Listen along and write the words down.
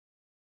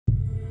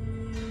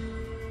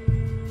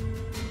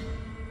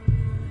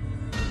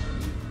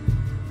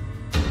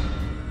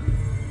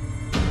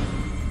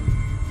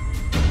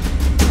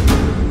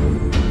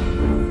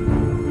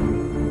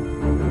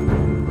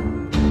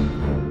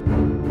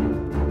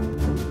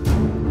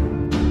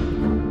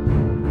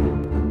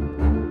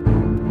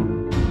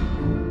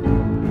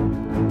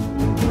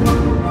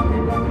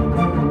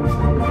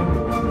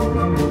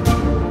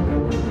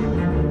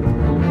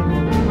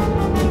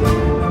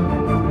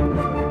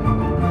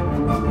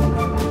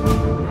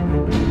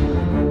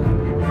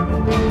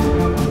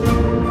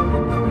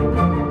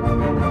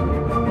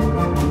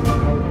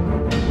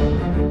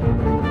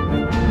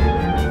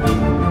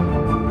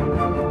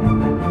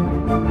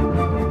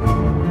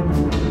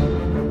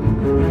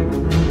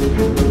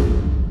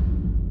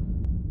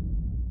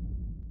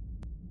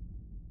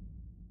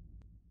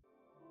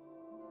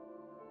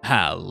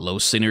Hello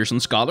sinners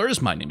and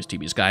scholars, my name is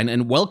TBSKyan,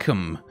 and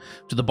welcome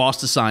to the boss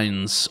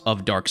designs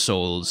of Dark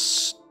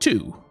Souls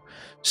 2.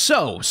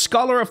 So,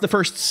 Scholar of the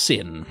First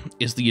Sin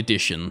is the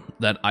edition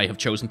that I have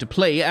chosen to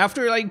play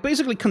after,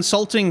 basically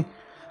consulting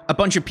a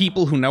bunch of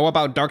people who know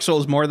about Dark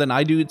Souls more than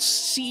I do. It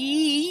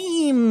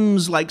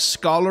seems like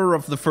Scholar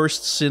of the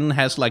First Sin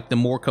has, the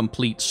more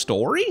complete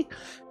story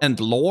and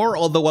lore,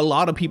 although a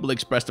lot of people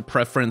expressed a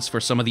preference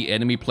for some of the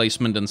enemy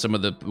placement and some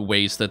of the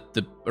ways that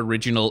the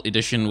original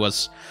edition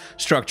was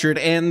structured.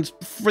 And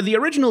for the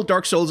original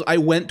Dark Souls, I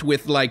went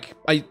with,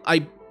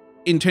 I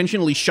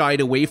intentionally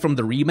shied away from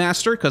the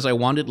remaster because I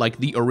wanted,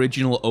 the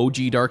original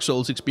OG Dark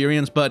Souls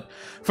experience. But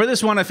for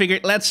this one, I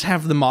figured, let's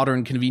have the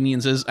modern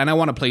conveniences, and I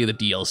want to play the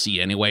DLC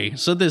anyway,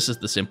 so this is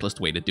the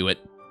simplest way to do it.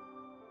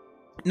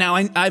 Now,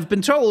 I've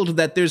been told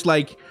that there's,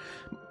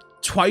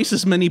 twice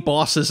as many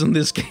bosses in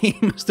this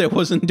game as there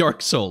was in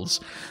Dark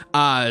Souls.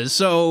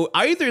 So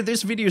either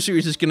this video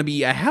series is going to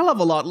be a hell of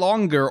a lot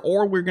longer,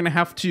 or we're going to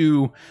have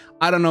to,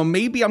 I don't know,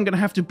 maybe I'm going to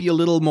have to be a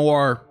little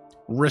more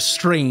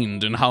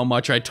restrained in how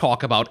much I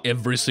talk about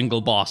every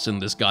single boss in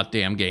this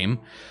goddamn game.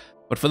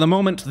 But for the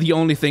moment, the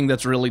only thing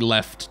that's really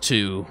left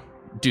to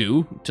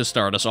do to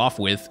start us off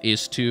with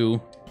is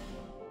to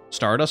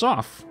start us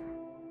off.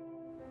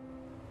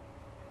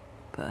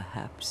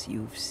 Perhaps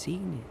you've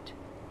seen it.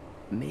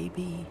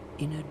 Maybe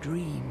in a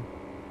dream.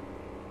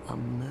 A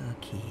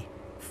murky,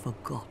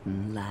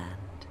 forgotten land.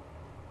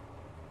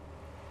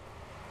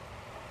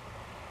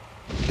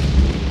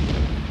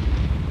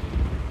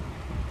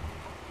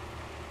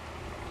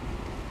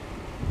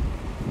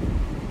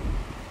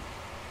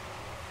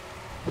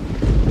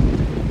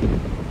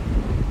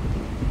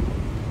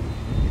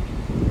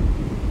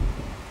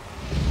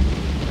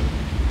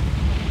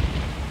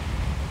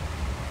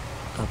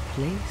 A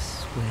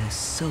place where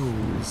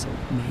souls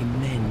may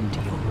mend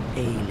your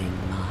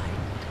ailing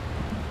mind.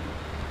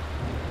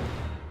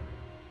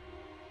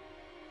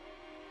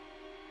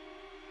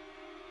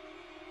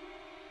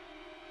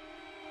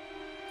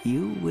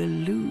 You will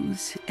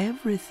lose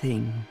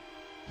everything.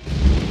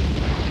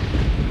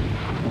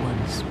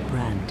 Once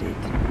branded,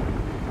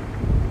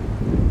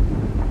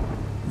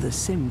 the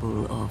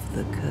symbol of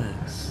the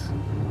curse,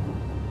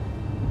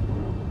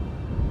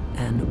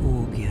 an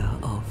augur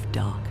of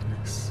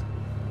darkness.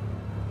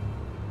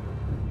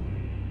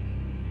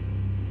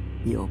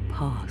 Your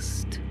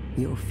past,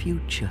 your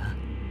future,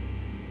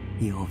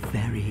 your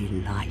very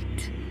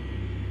light.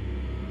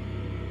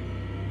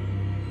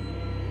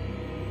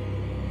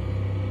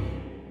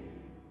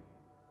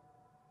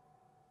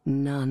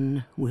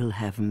 None will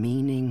have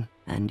meaning,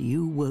 and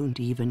you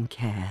won't even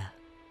care.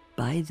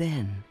 By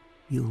then,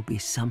 you'll be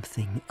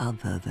something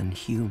other than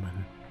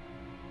human.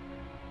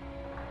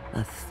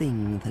 A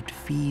thing that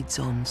feeds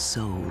on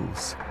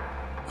souls,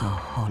 a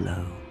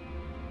hollow.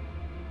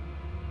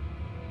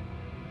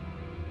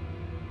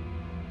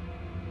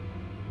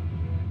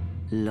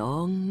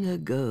 Long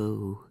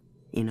ago,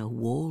 in a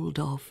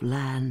walled-off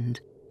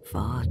land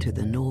far to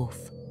the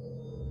north,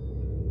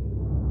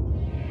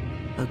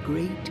 a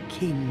great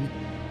king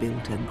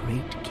built a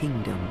great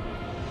kingdom.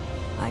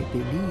 I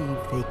believe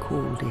they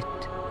called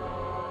it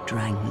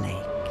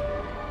Drangleic.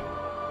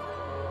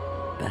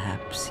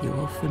 Perhaps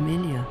you're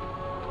familiar.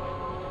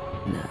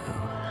 No,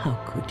 how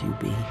could you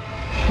be?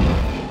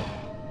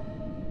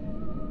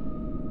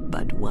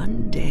 But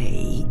one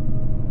day,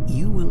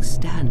 you will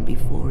stand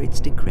before its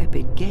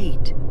decrepit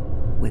gate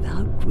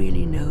without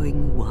really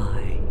knowing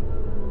why.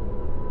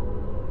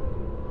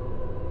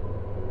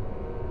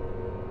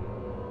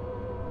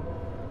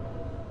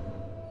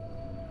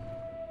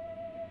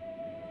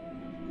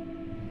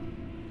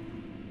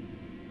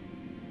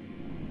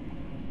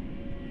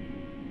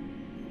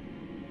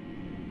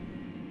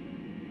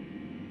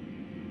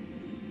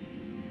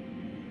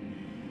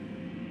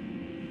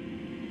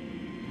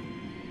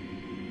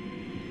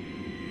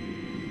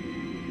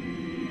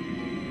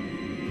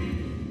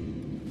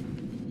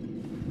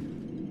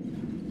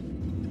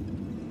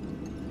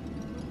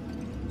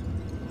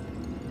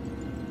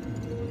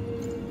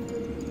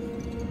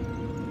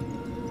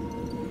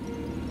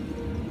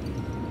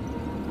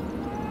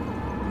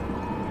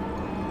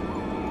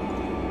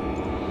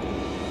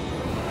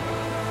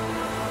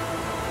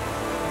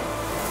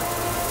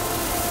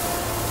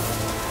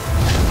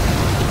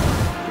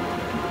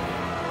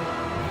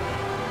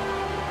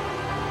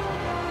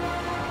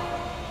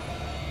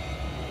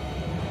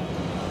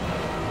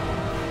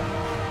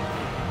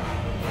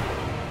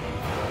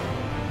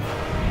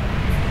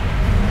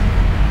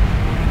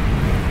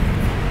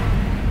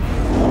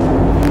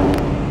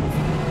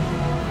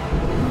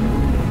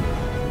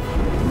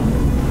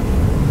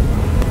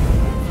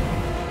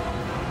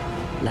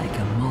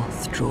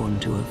 Drawn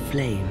to a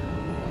flame,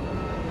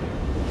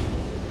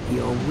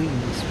 your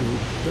wings will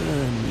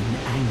burn in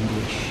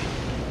anguish,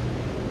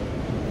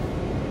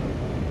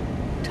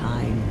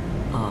 time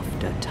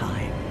after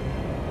time.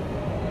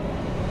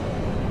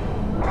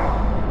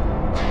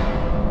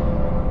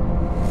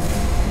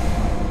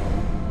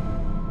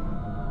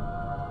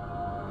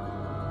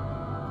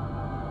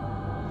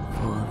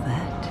 For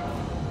that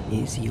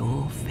is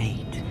your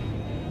fate.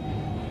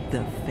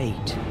 the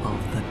fate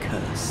of the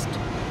cursed.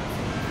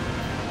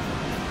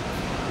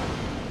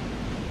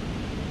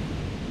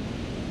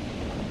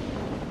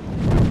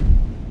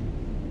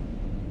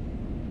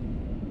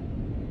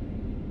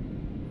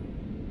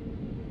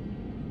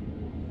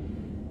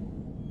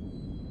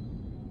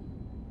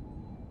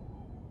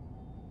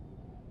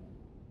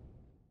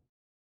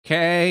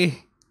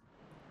 Okay.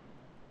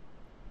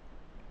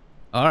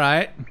 All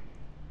right.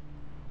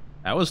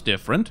 That was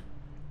different.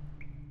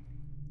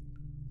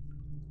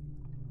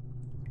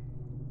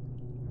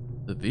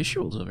 The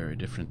visuals are very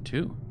different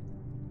too.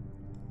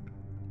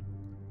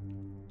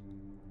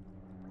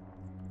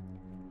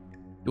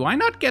 Do I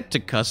not get to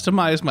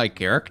customize my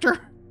character?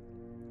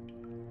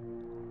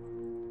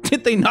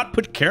 Did they not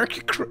put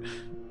character?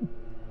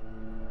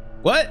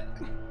 What?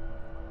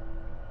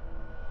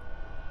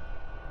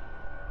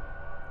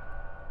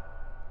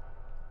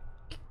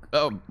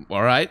 Oh,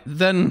 all right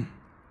then.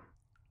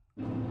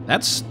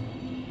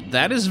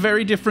 That is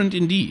very different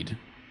indeed.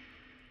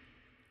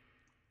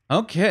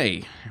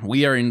 Okay,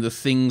 we are in the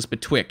things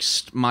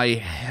betwixt. My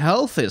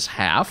health is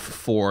half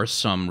for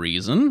some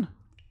reason.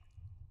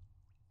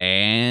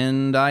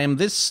 And I am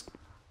this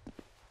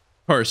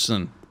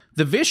person.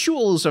 The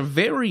visuals are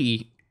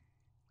very...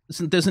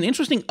 There's an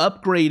interesting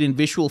upgrade in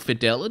visual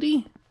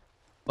fidelity,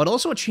 but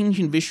also a change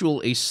in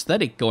visual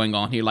aesthetic going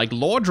on here. Like,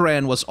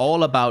 Lordran was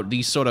all about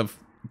these sort of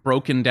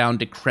broken down,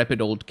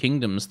 decrepit old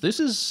kingdoms. This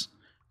is...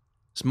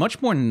 It's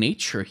much more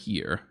nature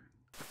here.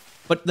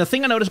 But the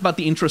thing I noticed about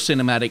the intro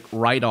cinematic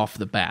right off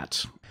the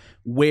bat,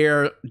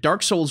 where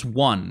Dark Souls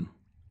 1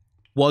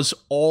 was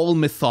all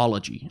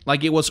mythology.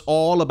 Like, it was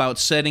all about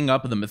setting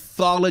up the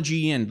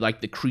mythology and,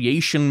 like, the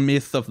creation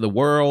myth of the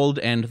world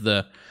and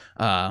the,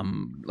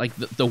 like,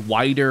 the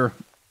wider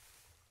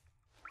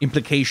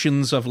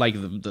implications of, like,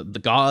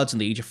 the gods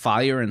and the Age of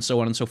Fire and so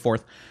on and so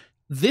forth.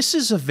 This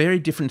is a very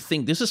different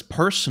thing. This is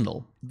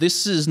personal.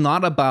 This is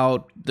not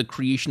about the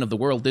creation of the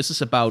world. This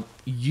is about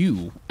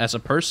you as a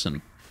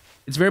person.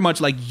 It's very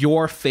much like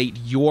your fate,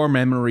 your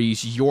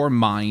memories, your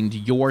mind,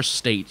 your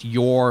state,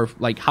 your,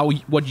 like,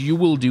 what you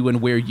will do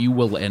and where you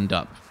will end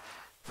up.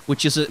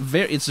 Which is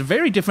it's a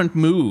very different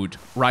mood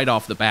right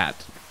off the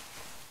bat.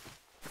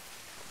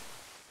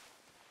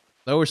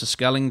 There's a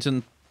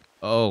skeleton.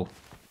 Oh.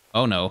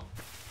 Oh no.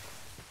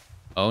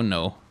 Oh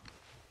no.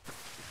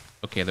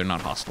 Okay, they're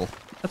not hostile.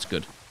 That's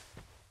good.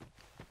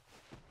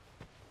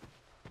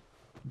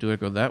 Do I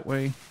go that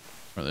way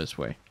or this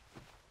way?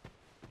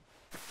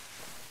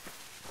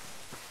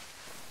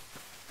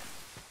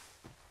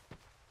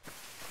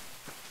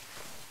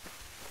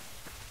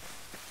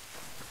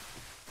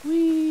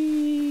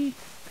 Whee!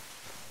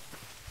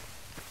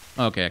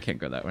 Okay, I can't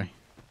go that way.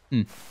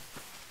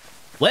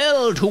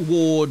 Well,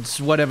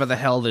 towards whatever the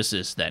hell this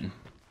is, then.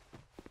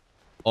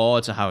 Oh,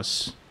 it's a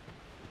house.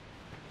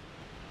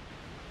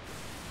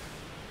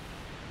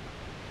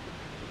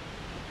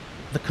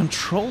 The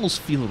controls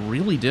feel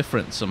really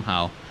different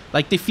somehow.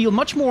 Like, they feel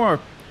much more...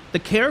 The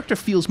character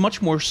feels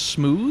much more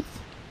smooth.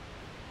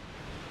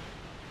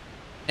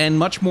 And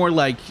much more,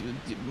 like,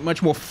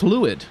 much more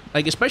fluid.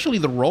 Like, especially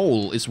the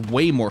roll is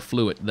way more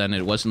fluid than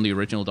it was in the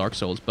original Dark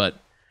Souls, but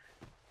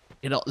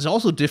it is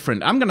also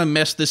different. I'm gonna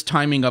mess this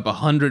timing up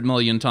 100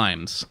 million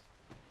times.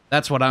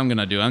 That's what I'm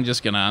gonna do. I'm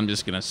just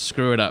gonna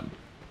screw it up.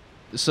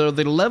 So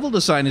the level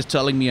design is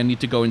telling me I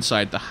need to go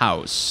inside the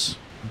house.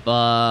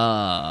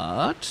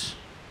 But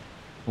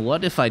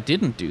what if I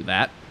didn't do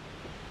that?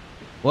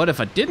 What if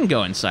I didn't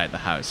go inside the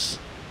house?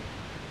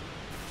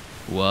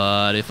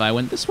 What if I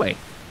went this way?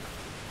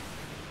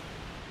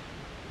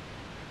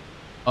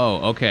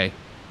 Oh, okay.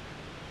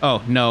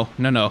 Oh, no,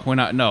 we're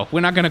not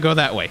gonna go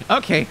that way.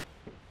 Okay.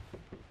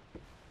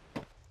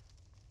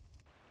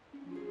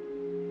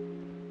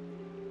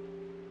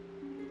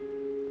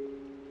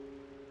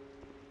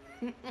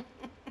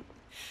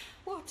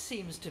 What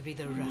seems to be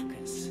the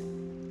ruckus?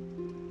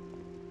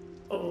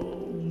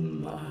 Oh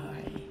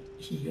my,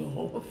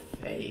 your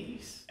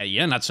face.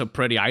 Yeah, not so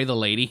pretty either,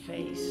 lady.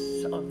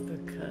 Face of the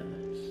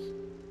curse.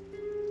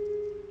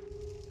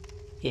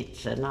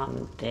 It's an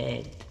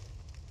undead.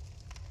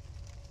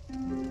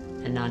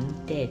 An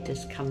undead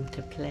has come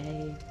to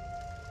play.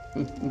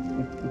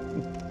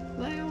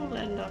 They all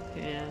end up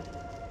here.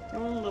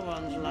 All the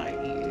ones like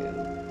you.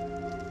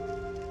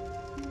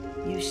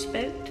 You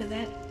spoke to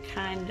that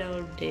kind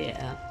old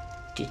dear,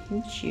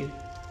 didn't you?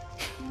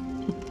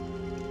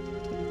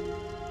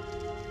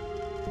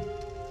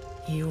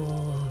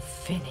 You're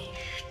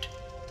finished.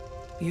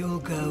 You'll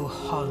go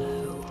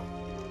hollow.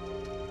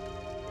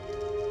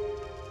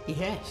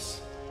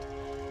 Yes,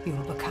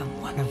 you'll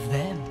become one of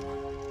them.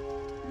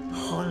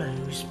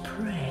 Hollows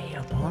prey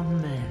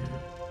upon men,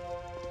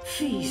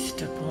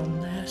 feast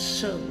upon their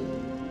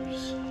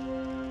souls.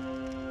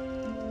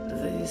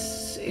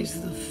 This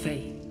is the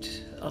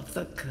fate of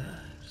the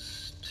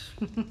cursed.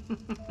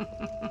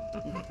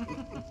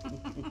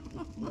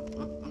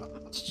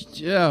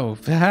 Oh,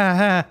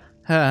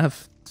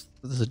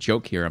 there's a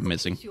joke here I'm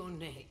missing. What's your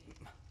name?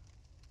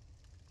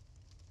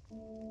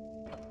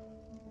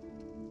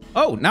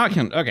 Oh, now I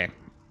can. Okay.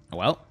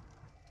 Well.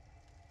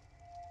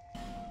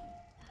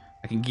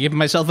 can give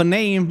myself a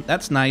name.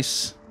 That's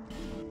nice.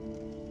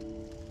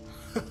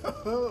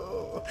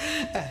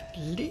 At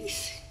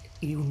least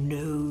you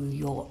know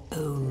your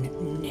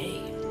own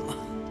name.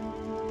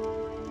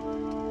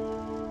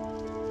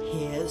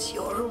 Here's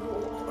your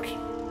reward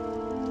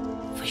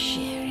for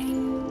sharing.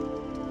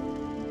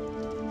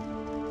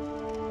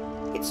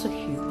 It's a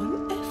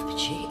human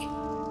effigy.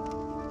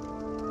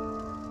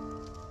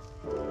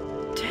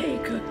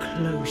 Take a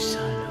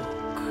closer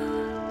look.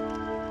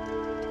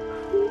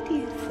 Who do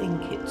you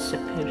think it's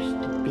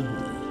supposed to be?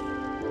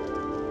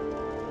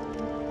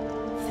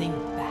 Think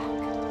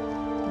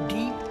back,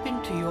 deep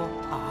into your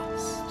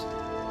past.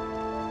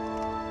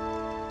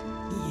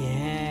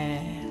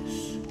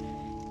 Yes,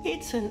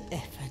 it's an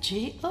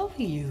effigy of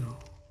you.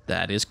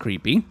 That is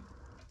creepy.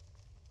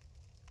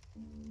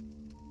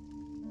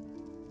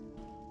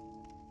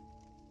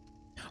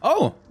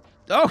 Oh,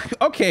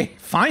 okay,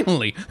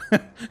 finally.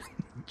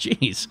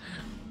 Jeez.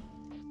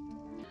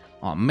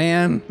 Oh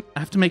man, I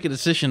have to make a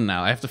decision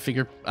now. I have to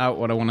figure out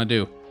what I want to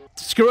do.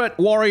 Screw it,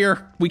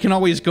 warrior. We can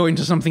always go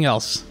into something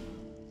else.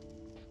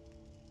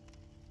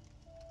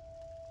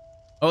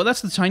 Oh,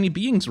 that's the tiny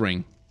being's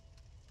ring.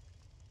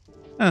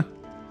 Huh.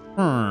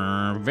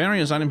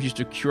 Various items used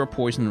to cure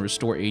poison and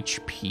restore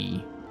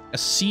HP. A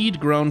seed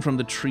grown from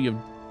the tree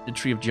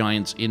of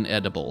giants,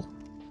 inedible.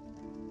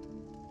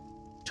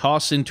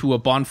 Toss into a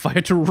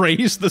bonfire to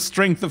raise the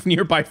strength of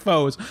nearby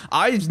foes.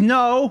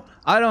 No,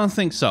 I don't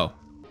think so.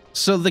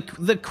 So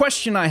the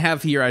question I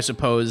have here, I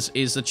suppose,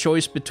 is the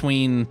choice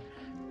between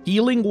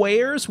healing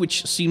wares,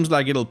 which seems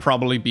like it'll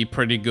probably be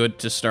pretty good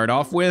to start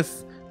off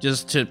with,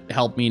 just to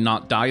help me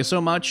not die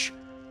so much,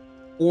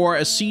 or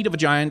a seed of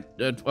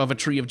a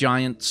tree of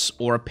giants,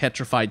 or a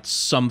petrified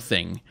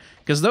something.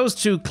 Because those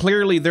two,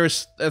 clearly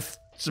there's a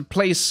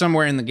place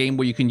somewhere in the game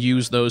where you can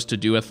use those to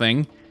do a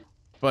thing.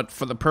 But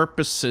for the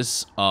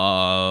purposes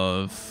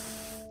of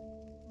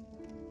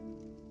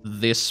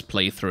this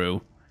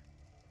playthrough,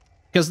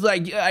 because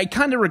I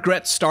kind of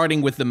regret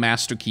starting with the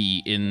Master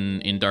Key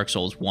in Dark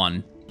Souls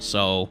 1,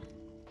 so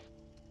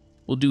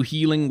we'll do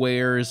healing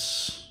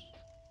wares.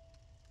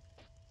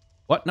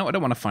 What? No, I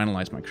don't want to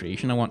finalize my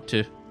creation. I want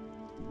to...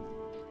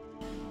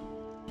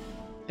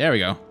 There we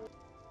go.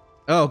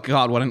 Oh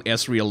god, what an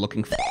Ezreal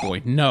looking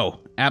boy. No,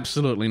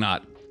 absolutely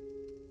not.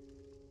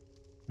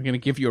 We're gonna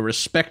give you a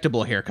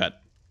respectable haircut.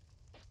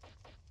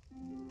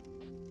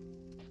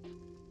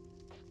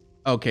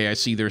 Okay, I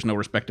see there's no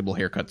respectable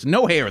haircuts.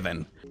 No hair,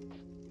 then.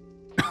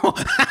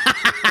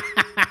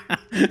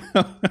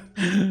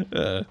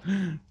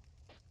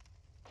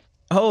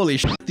 Holy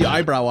shit, the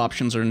eyebrow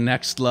options are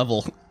next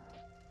level.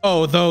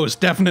 Oh, those,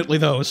 definitely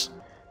those.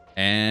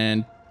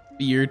 And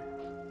beard.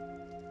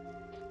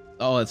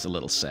 Oh, that's a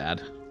little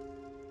sad.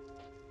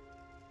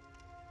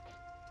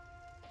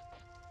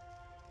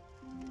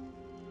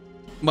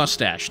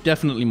 Mustache,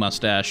 definitely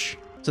mustache.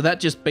 So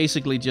that just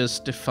basically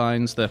just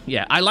defines the...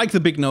 Yeah, I like the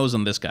big nose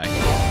on this guy.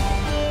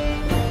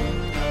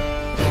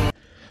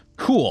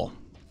 Cool.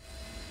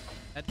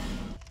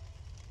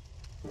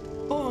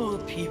 All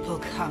people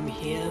come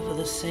here for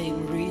the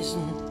same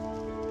reason.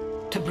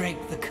 To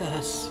break the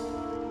curse.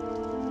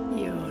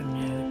 You're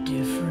no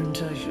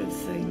different, I should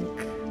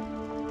think.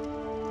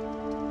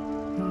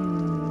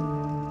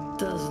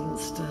 Doesn't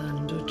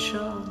stand a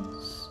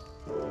chance.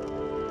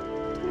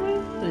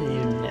 Well,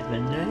 you never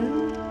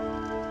know.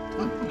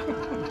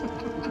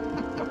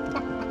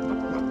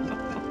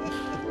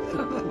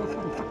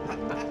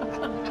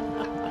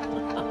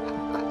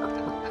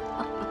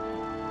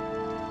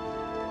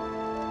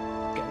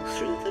 Go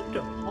through the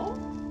door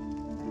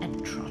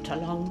and trot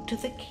along to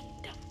the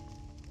kingdom.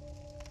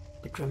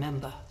 But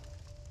remember,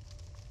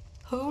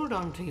 hold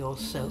on to your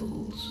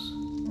souls.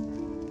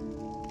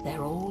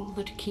 They're all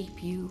that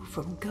keep you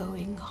from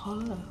going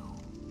hollow.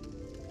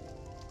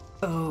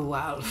 Oh,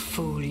 I'll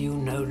fool you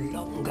no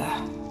longer.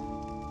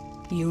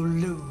 You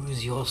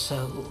lose your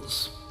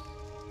souls.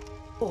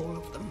 All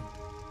of them.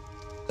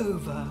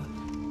 Over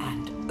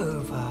and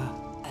over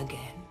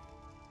again.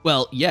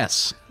 Well,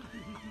 yes.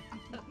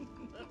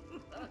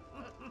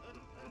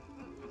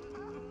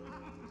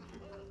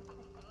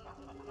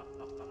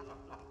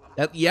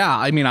 Yeah,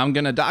 I mean, I'm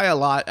gonna die a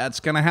lot. That's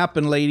gonna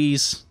happen,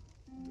 ladies.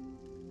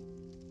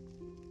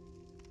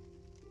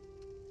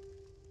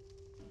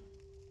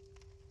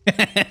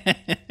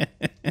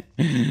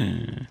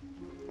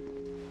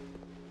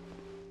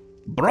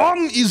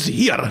 Braum is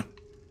here.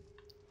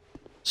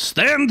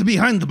 Stand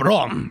behind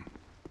Braum.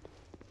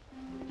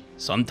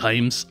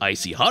 Sometimes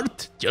icy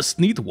heart just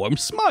need warm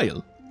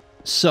smile.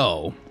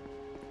 So,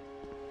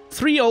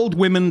 3 old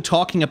women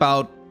talking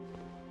about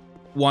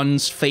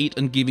one's fate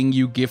and giving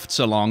you gifts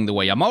along the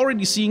way. I'm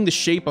already seeing the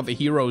shape of a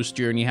hero's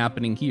journey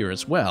happening here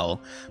as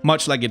well,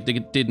 much like it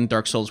did in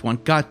Dark Souls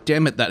 1. God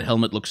damn it, that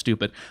helmet looks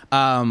stupid.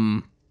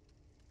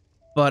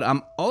 But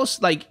I'm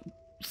also like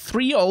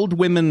 3 old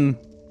women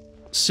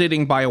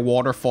sitting by a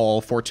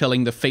waterfall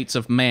foretelling the fates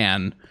of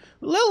man.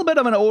 A little bit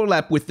of an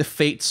overlap with the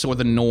fates or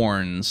the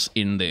Norns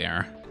in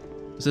there.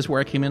 Is this where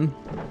I came in?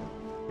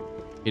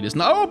 It is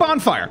not. Oh,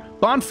 bonfire!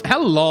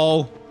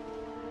 Hello!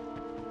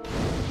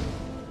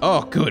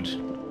 Oh, good.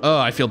 Oh,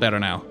 I feel better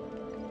now.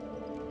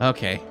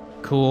 Okay,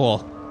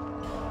 cool.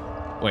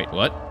 Wait,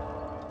 what?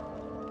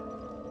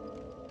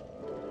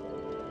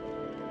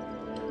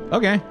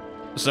 Okay.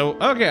 So,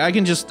 okay, I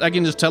can just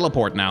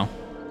teleport now.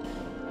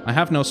 I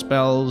have no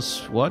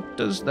spells. What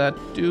does that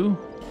do?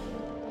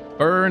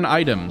 Burn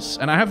items.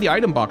 And I have the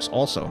item box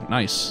also.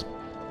 Nice.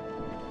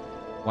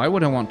 Why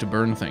would I want to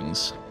burn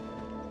things?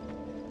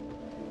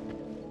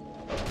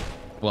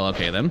 Well,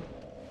 okay then.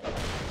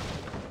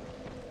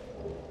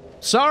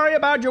 Sorry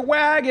about your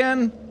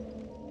wagon!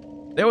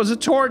 There was a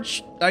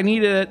torch. I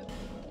needed it.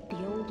 The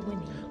old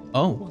women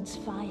once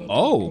fire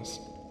keepers.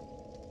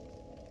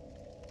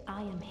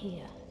 I am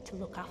here to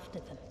look after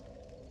them.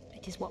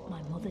 It is what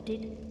my mother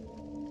did,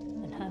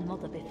 and her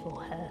mother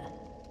before her,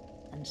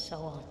 and so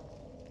on.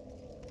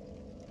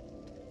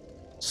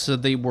 So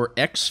they were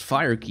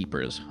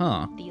ex-firekeepers,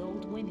 huh? The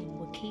old women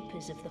were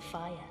keepers of the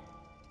fire,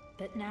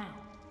 but now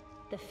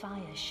the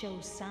fire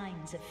shows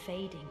signs of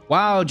fading.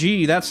 Wow,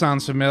 gee, that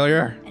sounds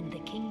familiar. And the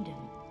kingdom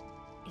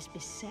is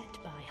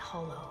beset by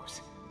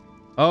hollows.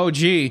 Oh,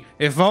 gee,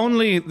 if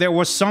only there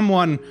was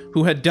someone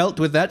who had dealt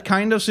with that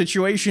kind of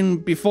situation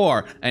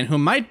before, and who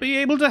might be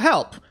able to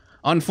help.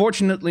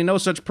 Unfortunately, no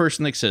such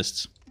person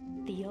exists.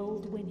 The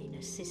old women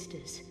are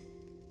sisters.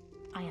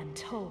 I am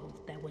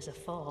told there was a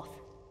fourth.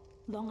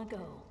 Long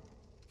ago,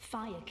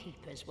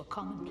 firekeepers were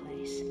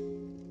commonplace.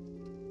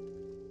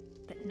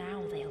 But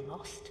now they are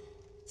lost,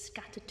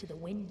 scattered to the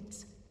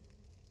winds.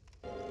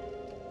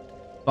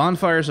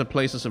 Bonfires are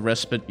places of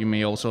respite. You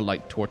may also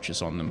light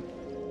torches on them.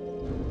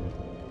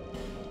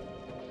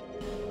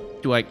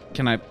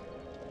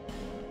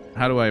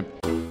 How do I...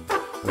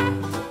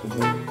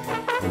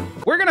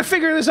 We're gonna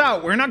figure this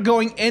out! We're not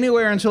going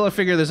anywhere until I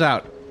figure this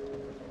out.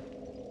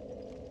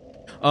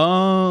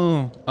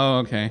 Oh,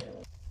 okay.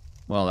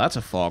 Well, that's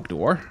a fog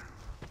door.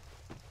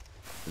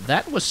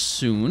 That was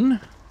soon.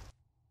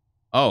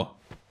 Oh.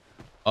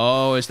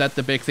 Oh, is that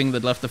the big thing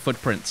that left the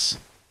footprints?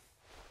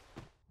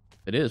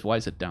 It is. Why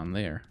is it down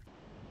there?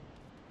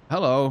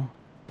 Hello.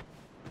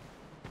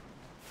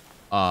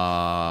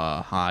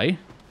 Hi.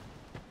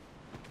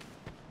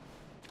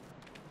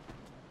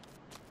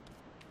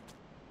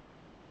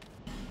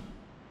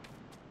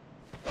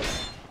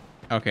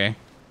 Okay.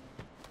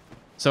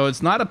 So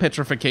it's not a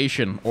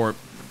petrification, or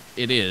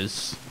it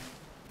is.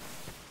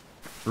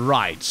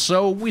 Right,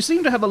 so we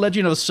seem to have a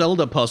Legend of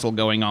Zelda puzzle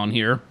going on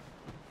here.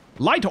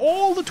 Light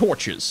all the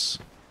torches.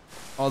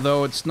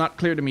 Although it's not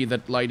clear to me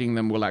that lighting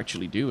them will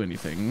actually do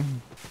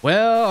anything.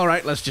 Well,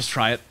 alright, let's just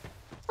try it.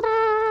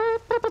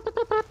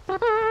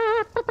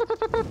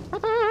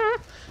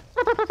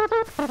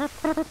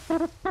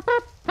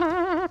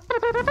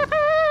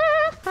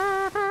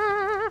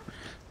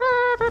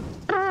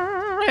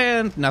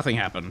 And nothing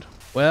happened.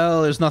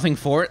 Well, there's nothing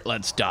for it.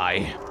 Let's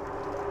die.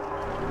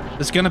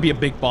 There's gonna be a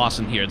big boss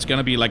in here. It's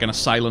gonna be like an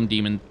asylum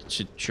demon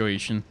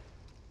situation.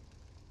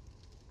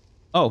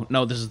 Oh,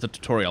 no, this is the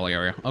tutorial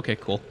area. Okay,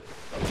 cool.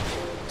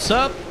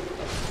 Sup?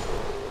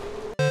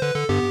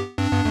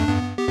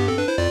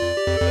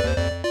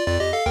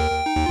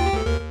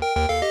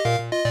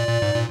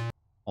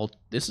 Oh,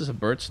 this is a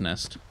bird's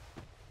nest.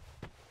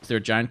 Is there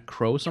a giant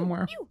crow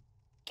somewhere? You,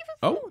 give us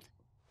Oh. food.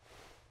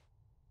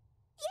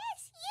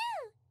 Yes,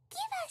 you,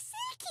 give us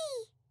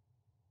Silky.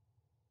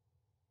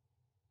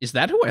 Is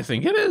that who I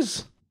think it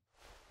is?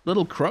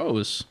 Little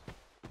crows.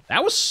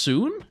 That was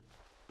soon?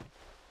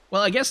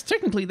 Well, I guess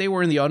technically they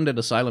were in the Undead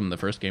Asylum in the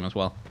first game as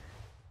well.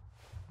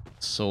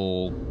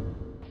 So,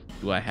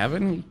 do I have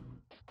any?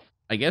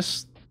 I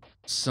guess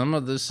some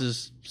of this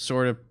is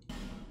sort of...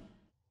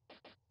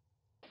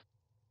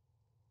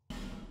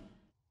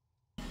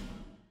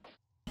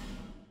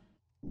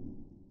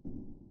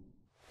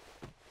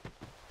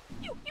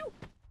 You,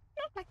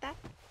 not like that.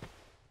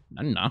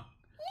 No.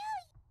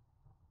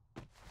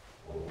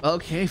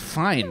 Okay,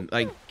 fine.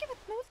 Like, Give us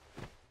nose.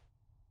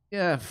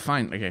 yeah,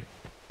 fine. Okay.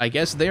 I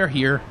guess they're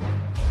here.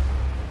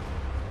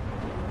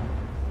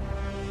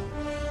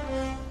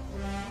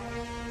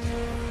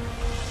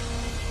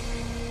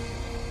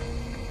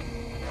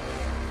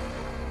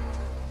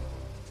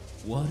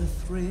 What a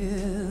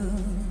thrill.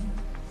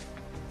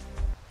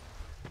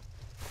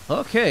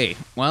 Okay,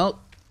 well,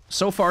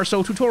 so far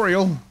so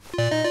tutorial.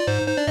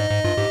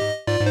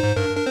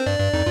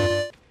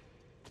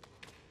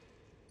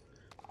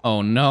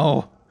 Oh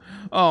no.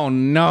 Oh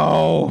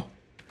no.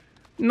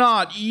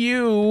 Not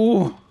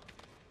you.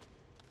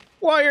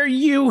 Why are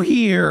you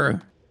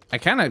here? I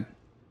kind of...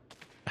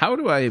 How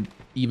do I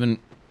even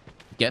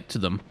get to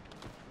them?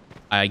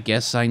 I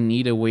guess I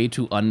need a way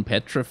to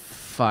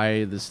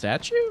unpetrify the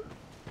statue?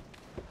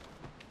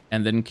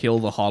 And then kill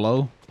the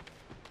hollow?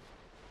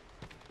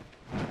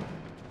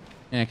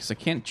 Yeah, because I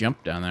can't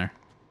jump down there.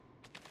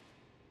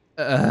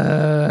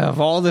 Of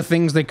all the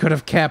things they could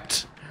have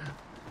kept.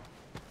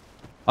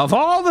 Of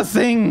all the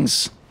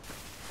things!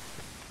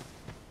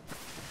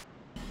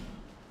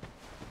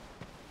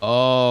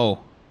 Oh.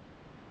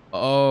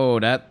 Oh,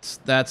 that's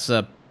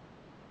a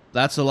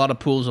lot of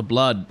pools of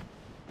blood,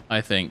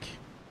 I think.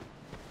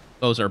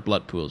 Those are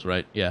blood pools,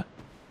 right? Yeah.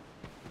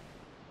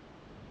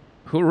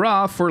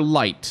 Hurrah for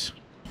light.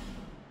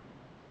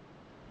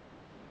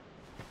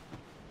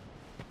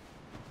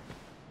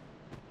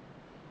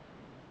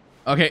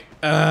 Okay,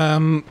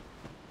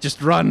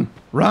 just run.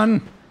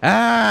 Run!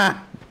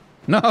 Ah!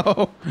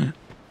 No!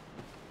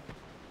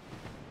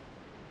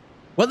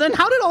 Well then,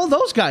 how did all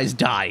those guys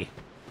die?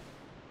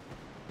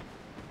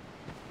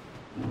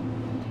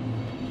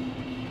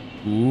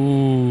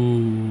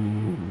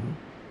 Ooh.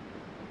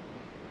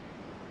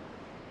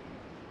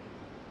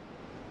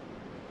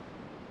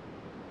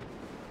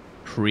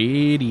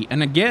 Pretty.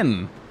 And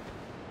again,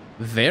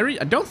 very...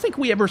 I don't think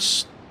we ever...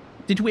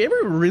 Did we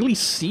ever really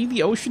see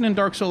the ocean in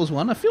Dark Souls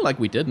 1? I feel like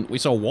we didn't. We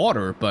saw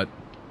water, but...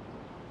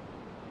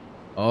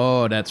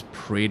 Oh, that's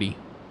pretty.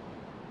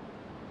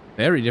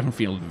 Very different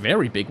feel.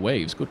 Very big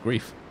waves. Good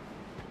grief.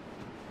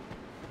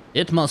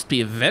 It must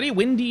be very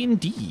windy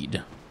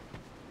indeed.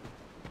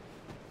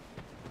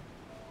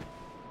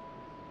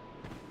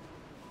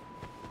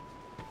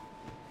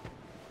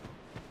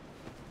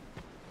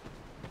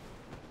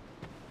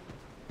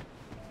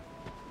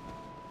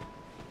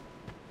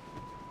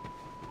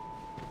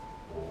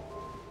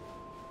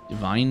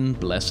 Divine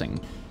blessing.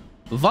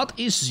 What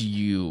is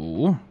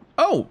you?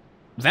 Oh,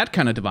 that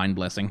kind of divine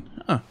blessing.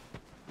 Huh.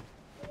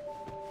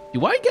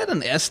 Do I get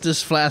an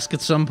Estus flask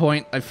at some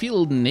point? I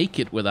feel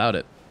naked without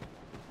it.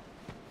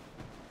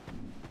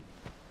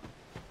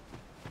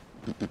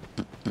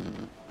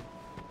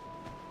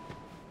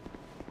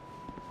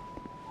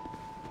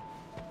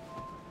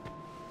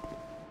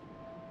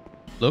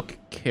 Look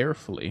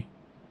carefully.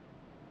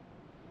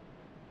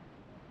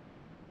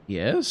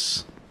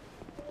 Yes?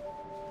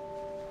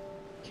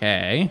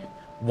 Okay.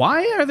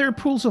 Why are there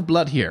pools of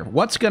blood here?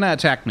 What's gonna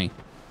attack me?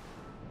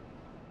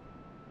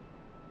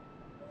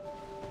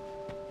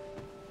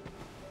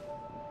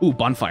 Ooh,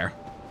 bonfire.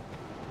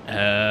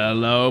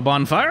 Hello,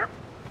 bonfire.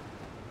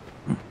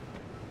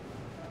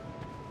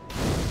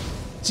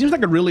 Seems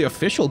like a really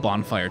official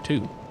bonfire,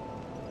 too.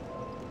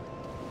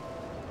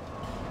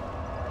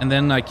 And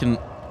then I can...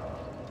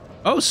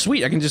 Oh,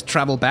 sweet. I can just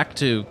travel back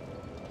to...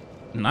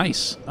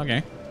 Nice.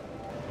 Okay.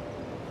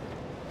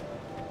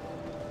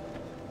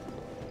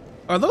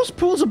 Are those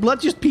pools of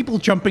blood just people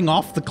jumping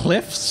off the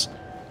cliffs?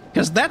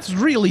 Because that's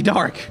really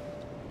dark.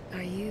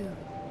 Are you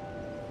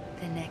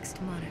the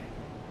next monarch?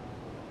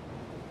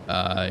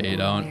 I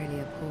don't... Merely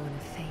a pawn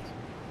of fate.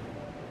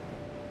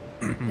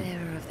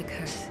 Bearer of the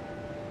curse.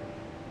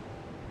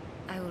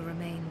 I will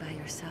remain by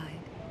your side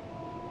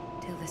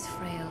till this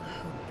frail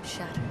hope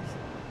shatters.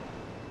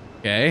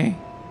 Okay.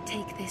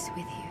 Take this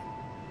with you.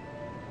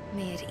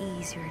 May it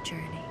ease your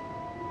journey.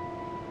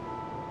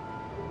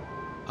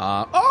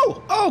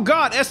 Oh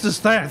God, Estes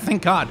there,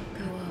 thank God.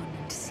 Go on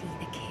and see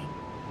the king.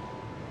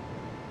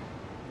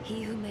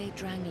 He who made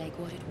Drangleic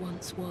what it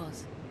once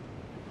was.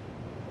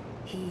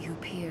 He who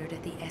peered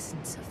at the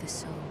essence of the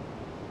soul.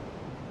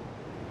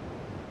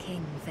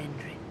 King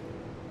Vendrin.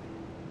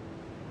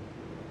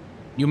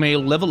 You may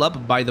level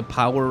up by the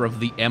power of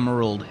the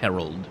Emerald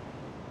Herald.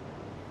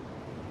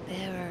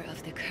 Bearer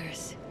of the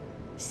curse,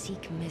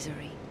 seek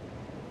misery.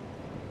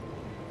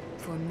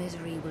 For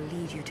misery will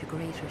lead you to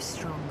greater,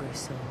 stronger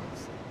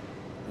souls.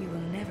 You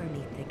will never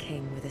meet the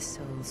king with a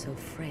soul so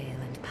frail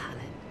and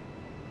pallid.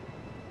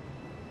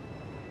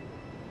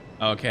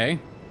 Okay.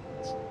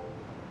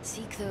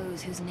 Seek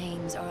those whose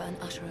names are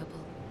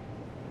unutterable.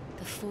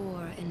 The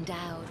four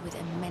endowed with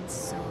immense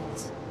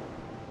souls.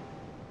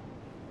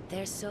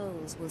 Their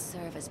souls will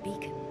serve as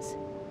beacons.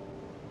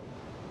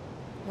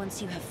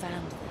 Once you have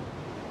found them,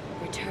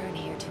 return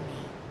here to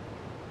me,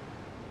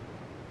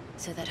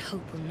 so that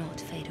hope will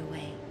not fade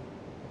away.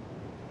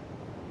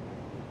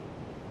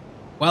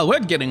 Well, we're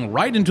getting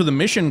right into the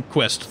mission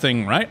quest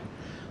thing, right?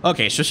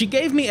 Okay, so she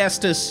gave me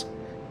Estes,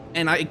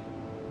 and I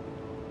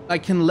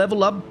can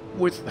level up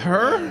with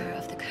her? Bearer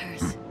of the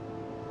curse.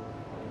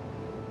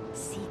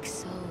 Seek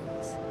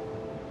souls.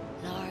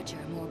 Larger,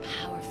 more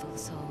powerful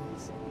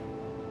souls.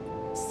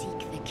 Seek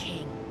the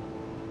king.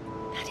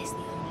 That is the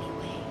only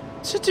way.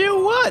 To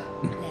do what?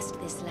 Lest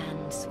this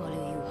land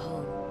swallow you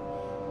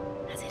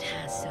whole, as it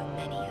has so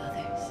many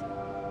others.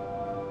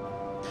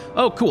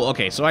 Oh, cool.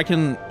 Okay, so I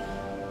can...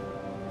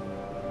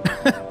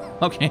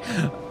 Okay.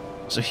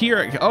 So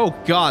here... Oh,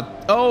 God.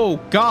 Oh,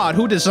 God.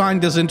 Who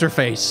designed this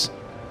interface?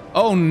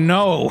 Oh,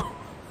 no.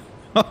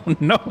 Oh,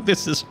 no.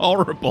 This is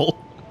horrible.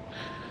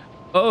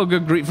 Oh,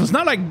 good grief. It's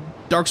not like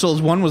Dark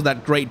Souls 1 was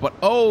that great, but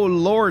oh,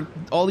 Lord.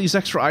 All these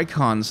extra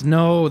icons.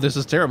 No, this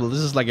is terrible. This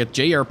is like a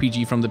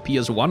JRPG from the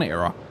PS1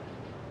 era.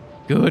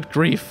 Good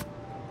grief.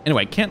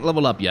 Anyway, can't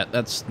level up yet.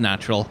 That's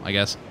natural, I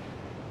guess.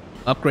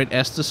 Upgrade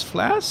Estus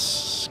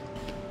Flask?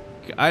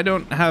 I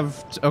don't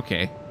have...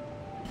 Okay.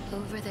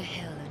 Over the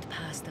hill and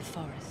past the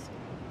forest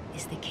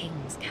is the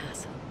king's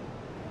castle,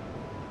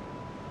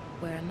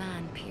 where a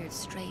man peered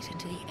straight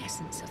into the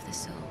essence of the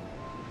soul.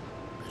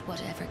 But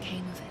whatever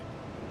came of it?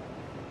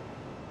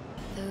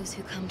 Those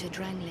who come to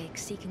Drangleic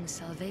seeking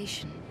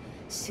salvation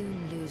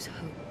soon lose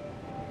hope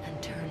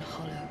and turn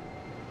hollow.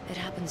 It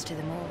happens to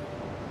them all,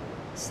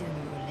 sooner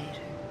or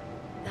later.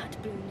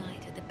 That blue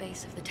knight at the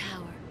base of the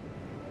tower,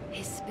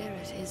 his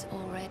spirit is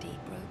already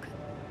broken.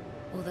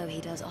 although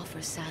he does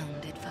offer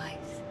sound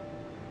advice.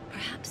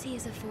 Perhaps he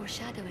is a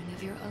foreshadowing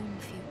of your own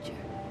future.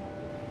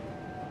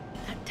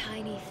 That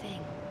tiny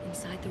thing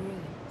inside the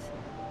ruins,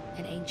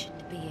 an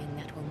ancient being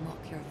that will mock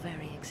your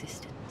very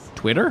existence.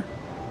 Twitter?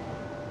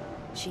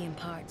 She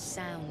imparts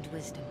sound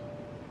wisdom,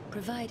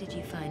 provided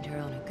you find her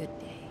on a good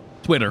day.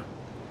 Twitter.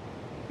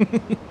 The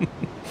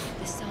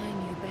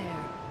sign you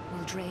bear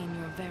will drain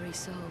your very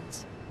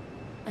souls.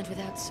 And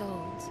without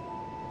souls,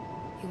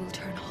 you will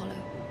turn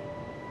hollow.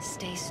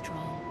 Stay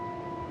strong.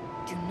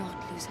 Do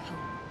not lose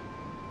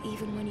hope,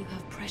 even when you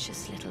have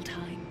precious little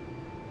time.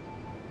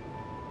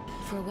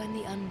 For when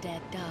the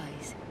undead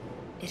dies,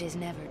 it is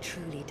never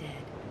truly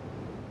dead,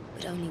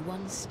 but only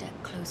one step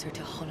closer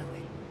to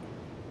hollowing.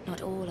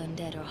 Not all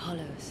undead are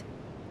hollows,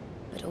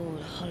 but all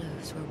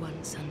hollows were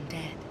once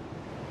undead.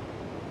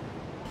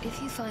 If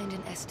you find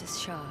an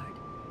Estus shard,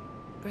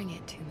 bring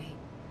it to me,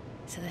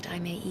 so that I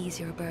may ease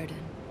your burden.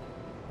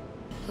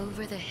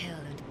 Over the hill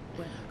and...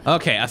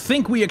 Okay, I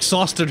think we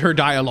exhausted her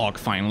dialogue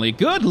finally.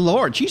 Good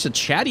lord, she's a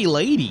chatty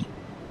lady.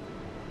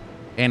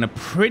 And a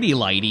pretty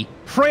lady.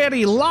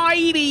 Pretty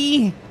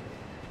lady!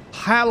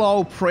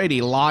 Hello,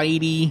 pretty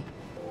lady.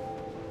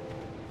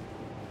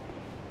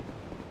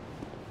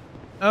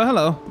 Oh,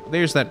 hello.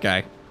 There's that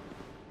guy.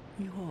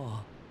 You're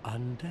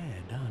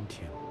undead, aren't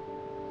you?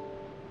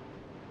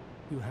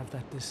 You have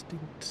that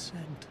distinct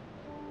scent,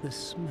 the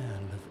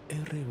smell of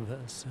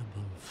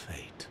irreversible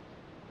fate.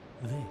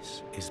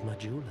 This is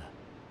Majula.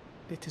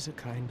 It is a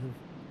kind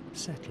of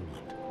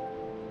settlement.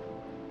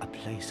 A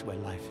place where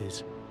life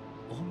is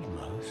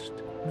almost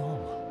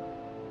normal.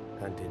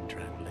 And in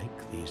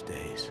Drangleic these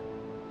days,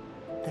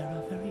 there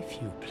are very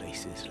few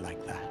places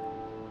like that.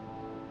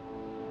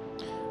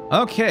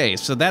 Okay,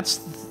 so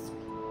that's...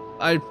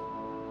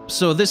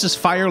 So this is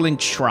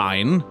Firelink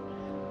Shrine,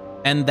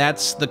 and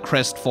that's the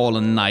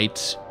Crestfallen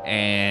Knight,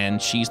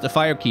 and she's the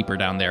Firekeeper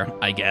down there,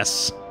 I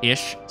guess.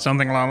 Ish.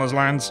 Something along those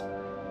lines.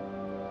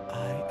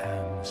 I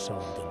am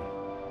Soulsborne.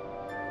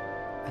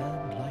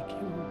 And like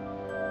you,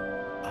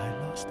 I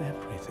lost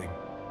everything.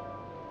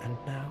 And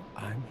now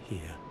I'm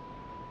here.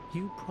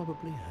 You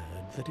probably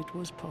heard that it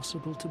was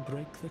possible to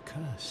break the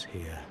curse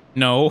here.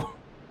 No.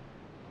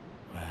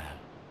 Well,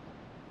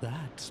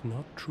 that's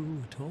not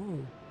true at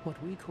all.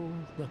 What we call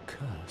the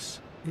curse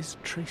is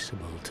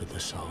traceable to the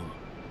soul.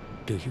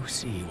 Do you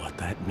see what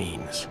that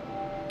means?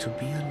 To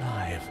be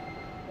alive.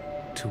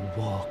 To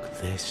walk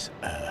this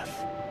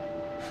earth.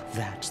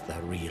 That's the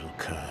real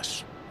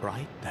curse,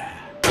 right there.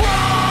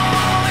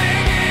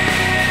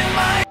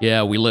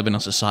 Yeah, we live in a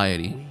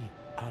society. We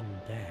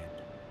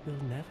undead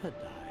will never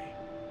die.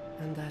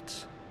 And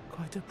that's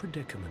quite a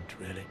predicament,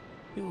 really.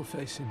 You'll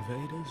face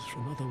invaders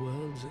from other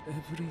worlds at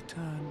every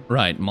turn.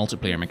 Right,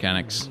 multiplayer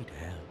mechanics. You need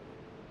help.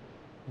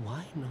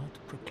 Why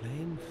not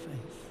proclaim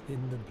faith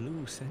in the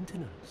Blue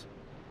Sentinels?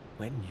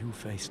 When you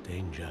face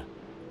danger,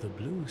 the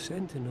Blue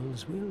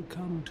Sentinels will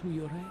come to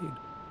your aid.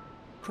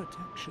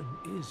 Protection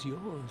is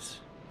yours,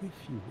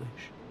 if you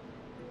wish.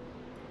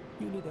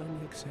 You need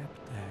only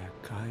accept their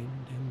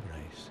kind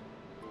embrace.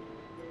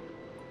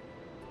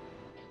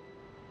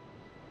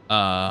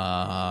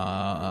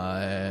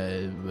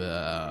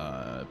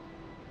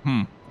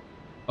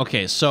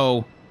 Okay,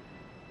 so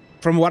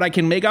from what I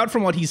can make out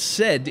from what he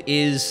said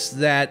is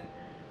that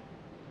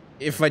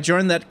if I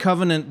join that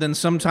covenant, then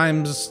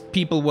sometimes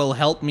people will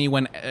help me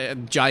when a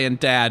giant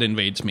dad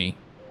invades me.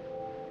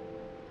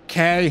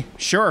 Okay,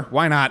 sure,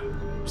 why not?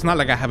 It's not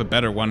like I have a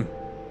better one.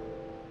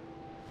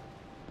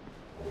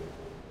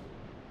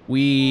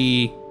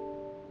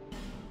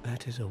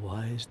 That is a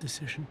wise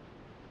decision.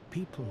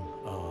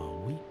 People are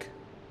weak,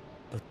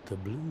 but the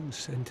Blue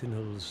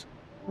Sentinels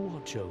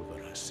watch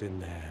over us in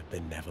their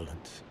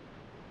benevolence.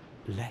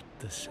 Let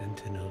the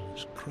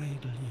Sentinels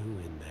cradle you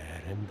in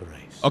their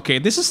embrace. Okay,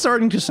 this is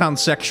starting to sound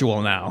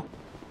sexual now.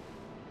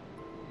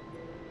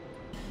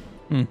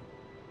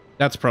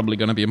 That's probably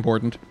gonna be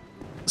important.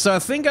 So I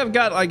think I've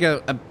got like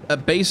a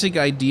basic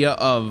idea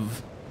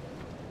of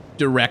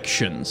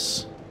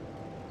directions.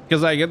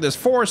 Because I get this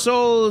 4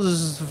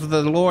 souls for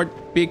the Lord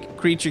big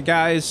creature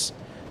guys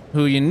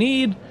who you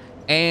need.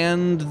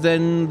 And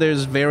then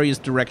there's various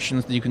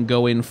directions that you can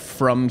go in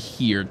from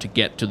here to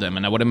get to them.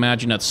 And I would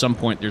imagine at some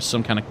point there's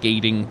some kind of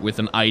gating with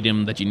an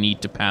item that you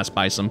need to pass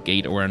by some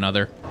gate or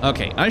another.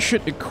 Okay, I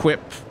should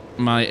equip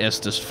my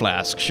Estus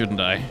flask,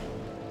 shouldn't I?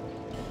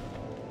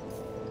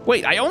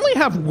 Wait, I only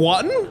have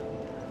 1?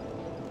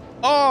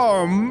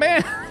 Oh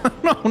man,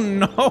 oh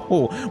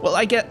no. Well,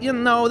 I get, you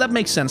know, that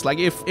makes sense. Like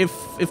if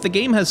the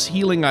game has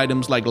healing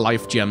items like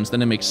life gems,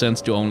 then it makes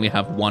sense to only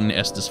have 1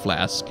 Estus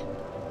flask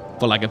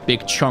for like a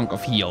big chunk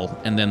of heal,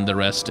 and then the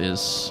rest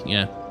is,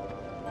 yeah.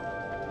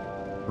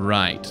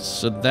 Right,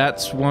 so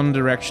that's one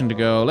direction to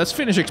go. Let's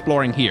finish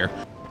exploring here.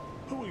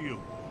 Who are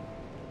you?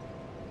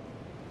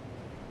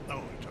 Oh,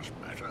 it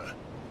doesn't matter.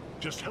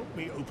 Just help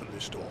me open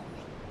this door.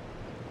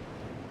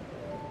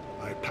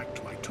 I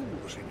packed my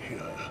tools in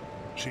here,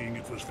 seeing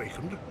it was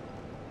vacant.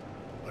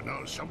 But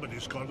now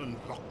somebody's gone and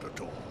locked the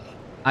door.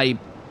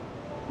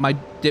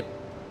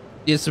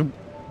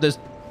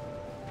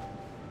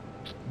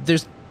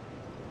 There's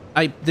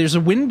There's a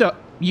window.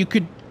 You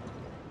could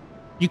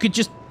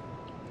just...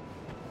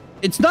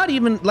 It's not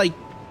even, like...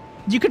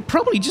 You could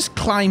probably just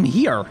climb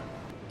here.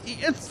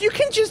 You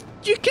can just...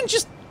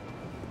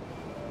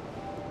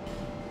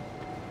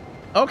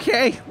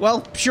 Okay,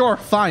 well, sure,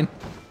 fine.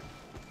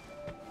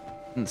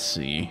 Let's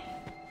see.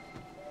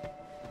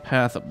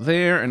 Path up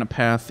there, and a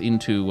path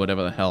into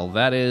whatever the hell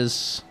that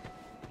is.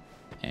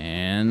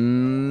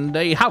 And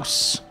a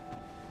house.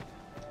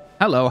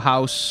 Hello,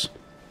 house.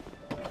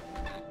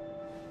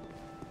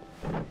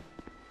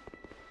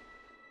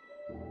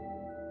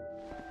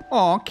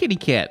 Aw, kitty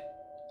cat.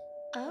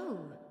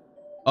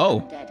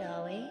 Oh. Dead,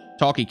 are we?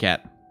 Talkie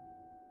cat.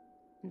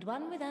 And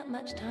one without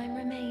much time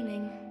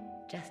remaining.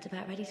 Just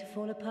about ready to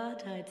fall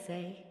apart, I'd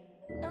say.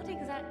 Not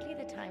exactly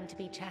the time to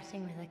be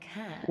chatting with a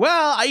cat.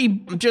 Well,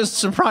 I'm just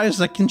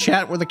surprised I can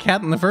chat with a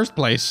cat in the first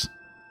place.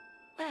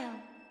 Well,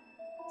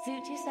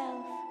 suit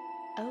yourself.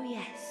 Oh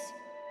yes,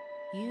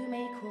 you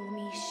may call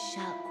me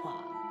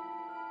Shalqua.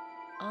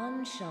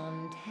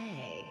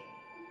 Enchantée.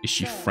 Is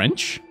she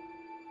French?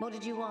 What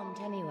did you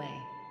want anyway?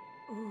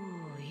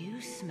 Ooh, you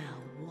smell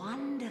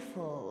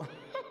wonderful.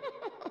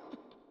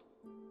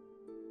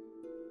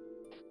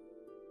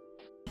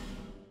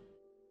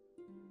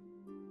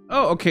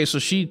 Oh, okay, so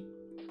she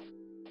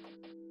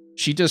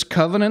does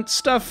Covenant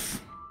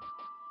stuff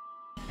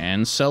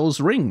and sells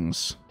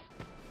rings.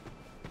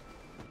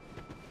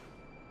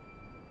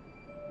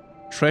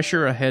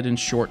 Treasure ahead and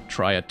short,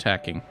 try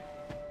attacking.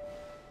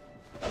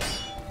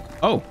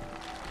 Oh.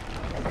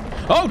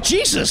 Oh,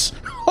 Jesus!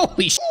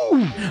 Holy sh...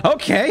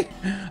 Okay.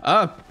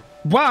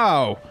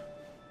 Wow.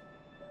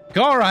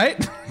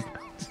 Alright.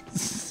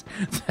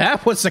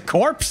 That was a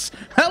corpse?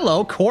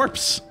 Hello,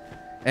 corpse.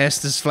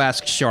 Estus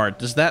flask shard.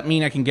 Does that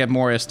mean I can get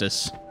more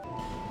Estus?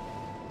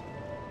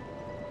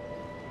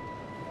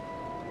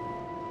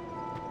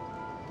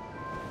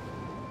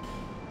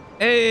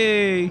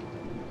 Hey!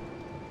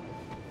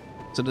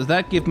 So does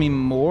that give me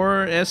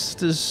more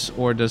Estus,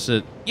 or does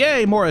it...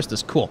 Yay, more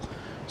Estus. Cool.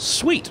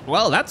 Sweet.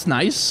 Well, that's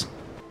nice.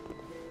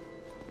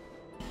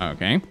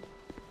 Okay.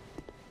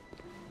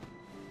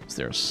 Is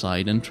there a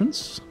side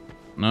entrance?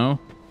 No?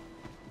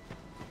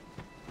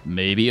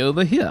 Maybe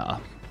over here.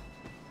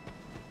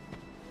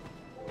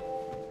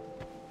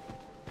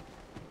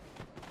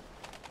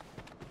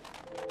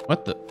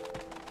 What the...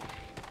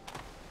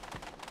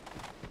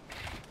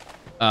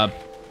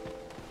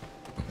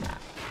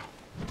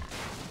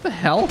 the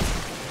hell?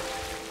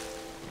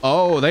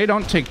 Oh, they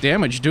don't take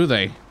damage, do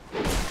they?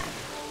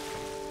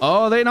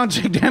 Oh, they don't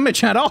take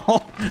damage at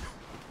all.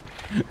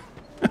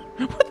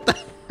 What the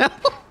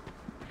hell?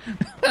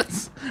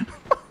 That's...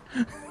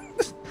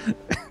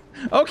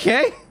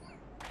 Okay.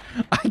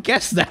 I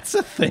guess that's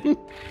a thing.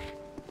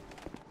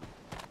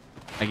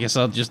 I guess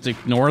I'll just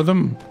ignore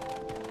them.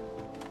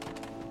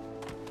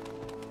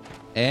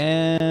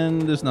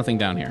 And there's nothing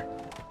down here.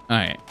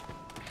 Alright.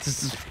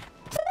 This is... F***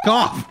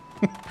 off!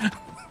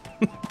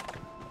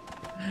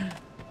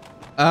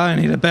 I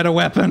need a better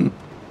weapon.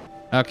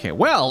 Okay,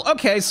 well,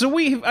 okay, so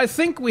I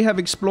think we have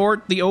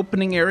explored the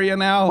opening area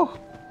now.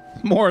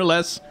 More or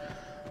less.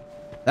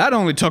 That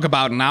only took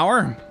about an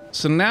hour.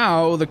 So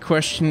now the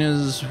question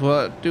is,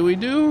 what do we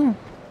do?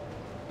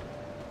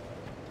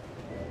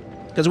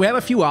 Because we have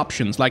a few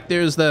options. Like,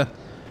 there's the...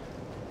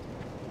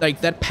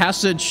 Like, that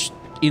passage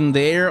in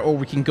there, or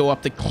we can go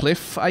up the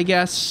cliff, I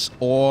guess,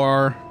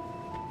 or...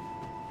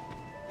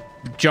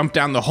 jump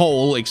down the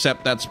hole,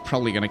 except that's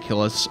probably gonna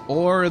kill us.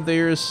 Or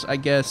there's, I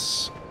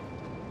guess...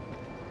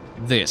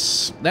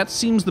 this. That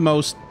seems the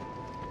most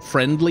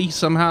friendly,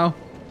 somehow.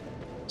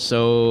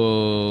 So...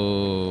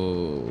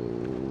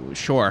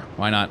 sure,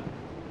 why not?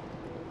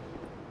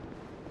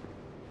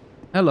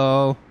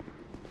 Hello.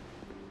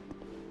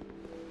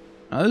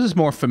 This is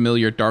more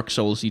familiar Dark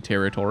Souls-y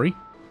territory.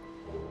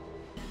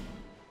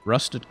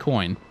 Rusted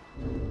coin.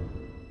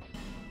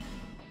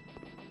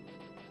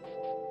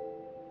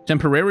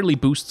 Temporarily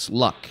boosts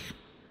luck.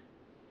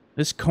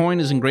 This coin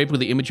is engraved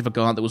with the image of a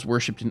god that was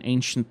worshipped in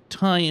ancient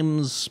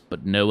times,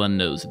 but no one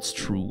knows its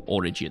true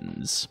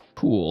origins.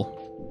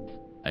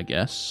 Cool. I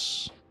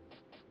guess.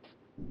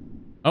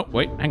 Oh,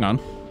 wait, hang on.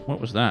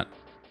 What was that?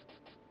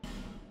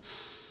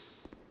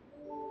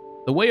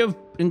 The way of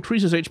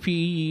increases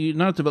HP,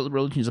 not developed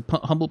religion, is a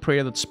humble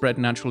prayer that's spread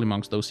naturally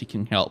amongst those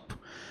seeking help.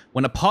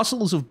 When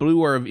apostles of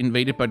blue are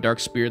invaded by dark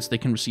spirits, they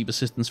can receive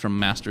assistance from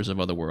masters of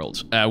other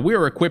worlds.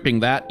 We're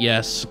equipping that,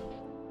 yes.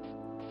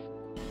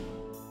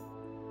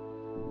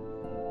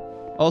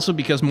 Also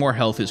because more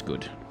health is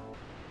good.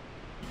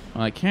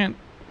 Well, I can't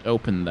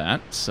open that,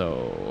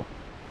 so...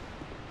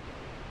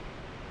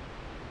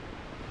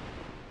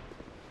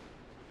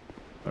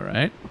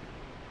 Alright.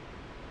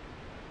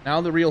 Now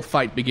the real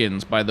fight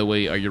begins, by the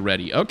way. Are you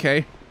ready?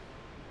 Okay.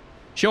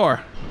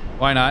 Sure.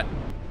 Why not?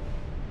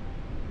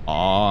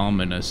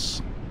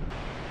 Ominous.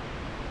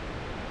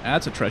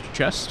 That's a treasure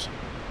chest.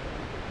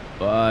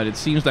 But it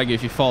seems like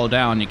if you fall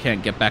down, you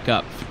can't get back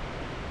up.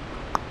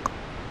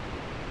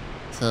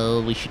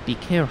 So we should be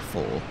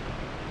careful.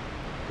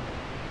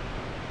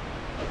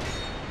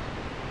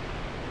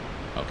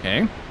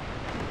 Okay.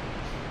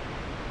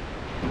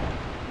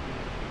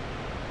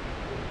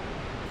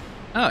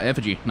 Oh,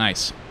 effigy.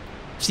 Nice.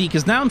 See,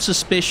 because now I'm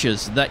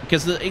suspicious that...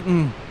 Because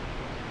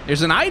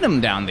there's an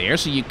item down there,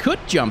 so you could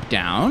jump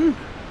down.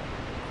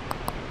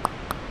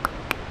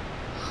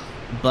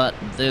 But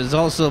there's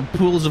also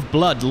pools of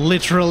blood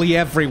literally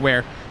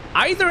everywhere.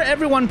 Either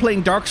everyone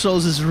playing Dark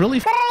Souls is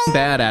really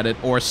bad at it,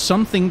 or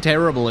something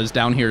terrible is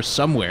down here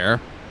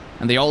somewhere,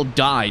 and they all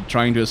died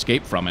trying to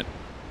escape from it.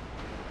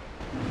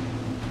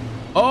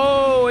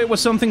 Oh, it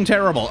was something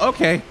terrible.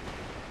 Okay.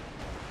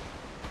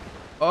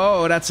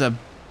 Oh, that's a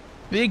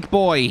big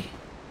boy.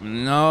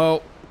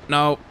 No,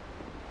 no.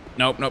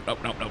 Nope, nope, nope,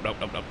 nope, nope, nope,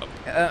 nope, nope,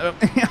 nope.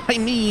 I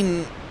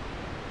mean...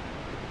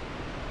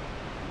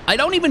 I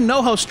don't even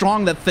know how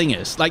strong that thing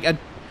is. Like,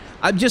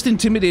 I'm just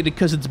intimidated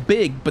because it's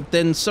big, but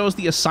then so is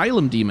the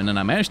Asylum Demon, and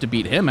I managed to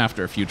beat him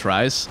after a few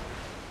tries.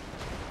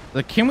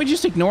 Like, can we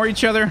just ignore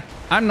each other?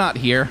 I'm not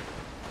here.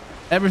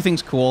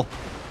 Everything's cool.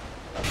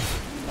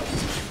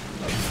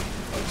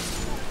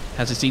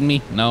 Has he seen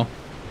me? No.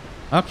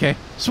 Okay.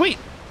 Sweet!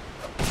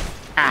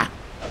 Ah!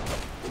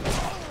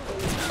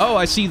 Oh,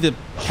 I see the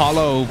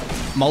hollow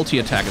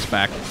multi-attack is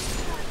back.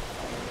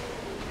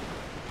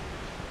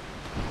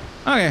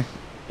 Okay.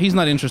 He's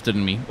not interested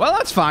in me. Well,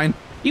 that's fine.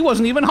 He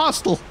wasn't even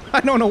hostile. I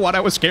don't know what I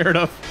was scared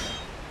of.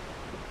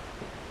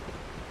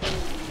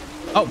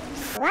 Oh,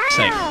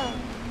 sake.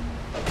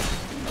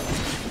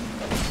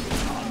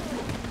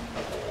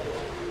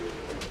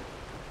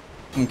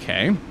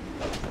 Okay.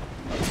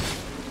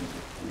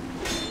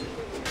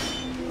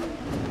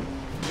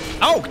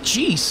 Oh,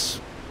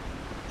 jeez.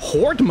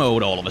 Horde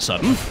mode all of a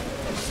sudden.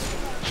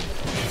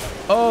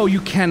 Oh,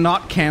 you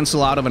cannot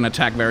cancel out of an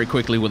attack very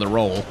quickly with a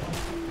roll.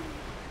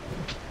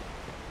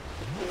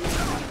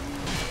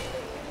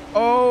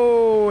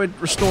 Oh, it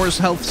restores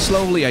health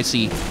slowly, I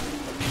see.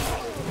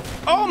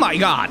 Oh my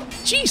god!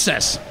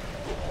 Jesus!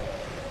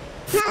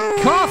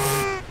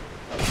 Cough!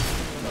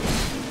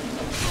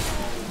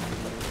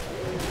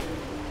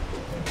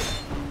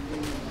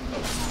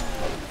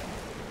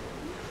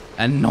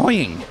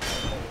 Annoying.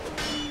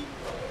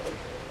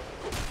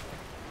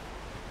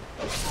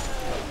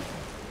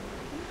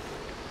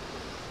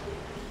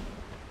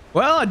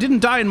 Well, I didn't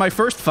die in my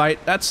first fight.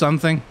 That's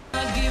something.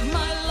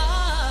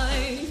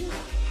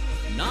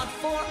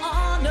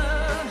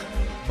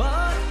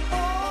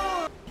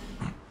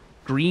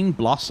 Green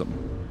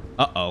Blossom.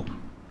 Uh-oh.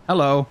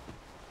 Hello.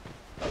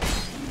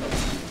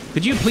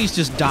 Could you please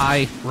just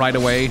die right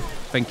away?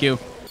 Thank you.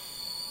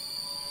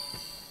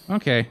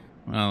 Okay.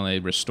 Well, they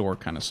restore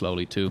kind of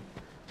slowly, too.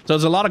 So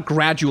there's a lot of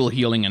gradual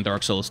healing in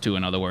Dark Souls 2,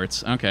 in other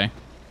words. Okay.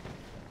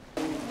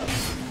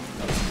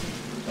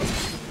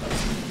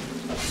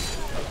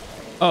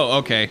 Oh,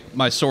 okay.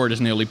 My sword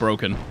is nearly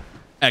broken.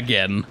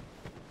 Again.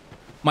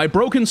 My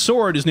broken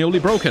sword is nearly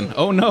broken.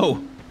 Oh,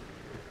 no.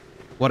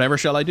 Whatever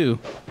shall I do?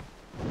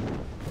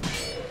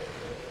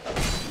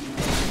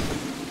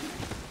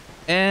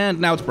 And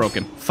now it's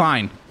broken.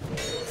 Fine.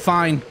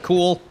 Fine.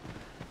 Cool.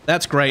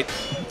 That's great.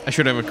 I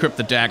should have equipped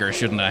the dagger,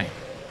 shouldn't I?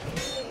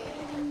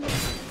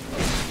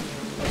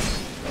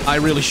 I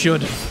really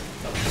should.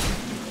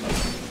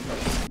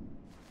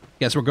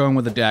 Guess we're going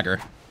with the dagger.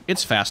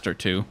 It's faster,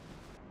 too.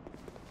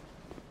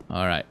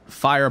 Alright.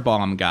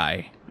 Firebomb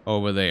guy.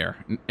 Over there.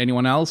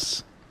 Anyone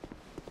else?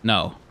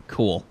 No.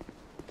 Cool.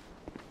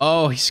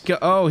 Oh, he's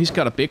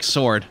got a big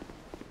sword.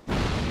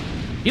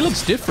 He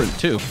looks different,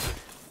 too.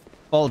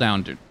 Fall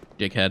down, dude.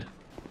 Dickhead.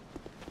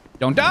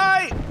 Don't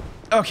die!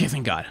 Okay,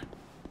 thank God.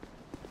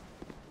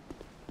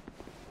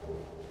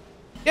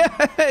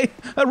 Yay!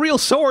 A real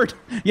sword!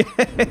 Yay!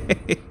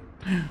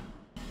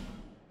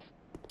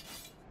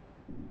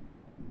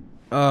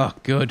 Oh,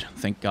 good.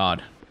 Thank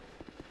God.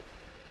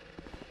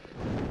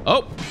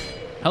 Oh!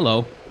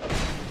 Hello.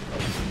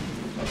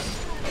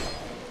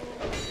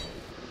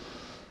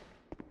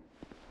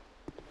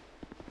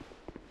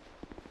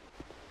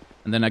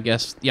 And then I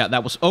guess... Yeah,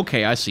 that was...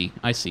 Okay, I see.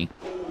 I see.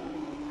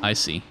 I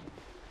see.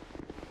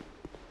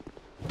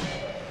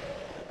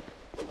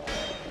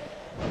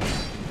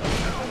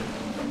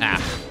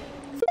 Ah.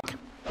 Fuck.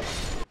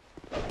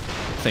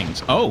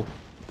 Things. Oh,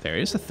 there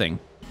is a thing.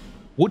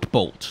 Wood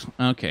bolt.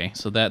 Okay,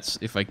 so that's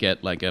if I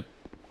get like a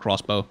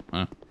crossbow.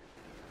 I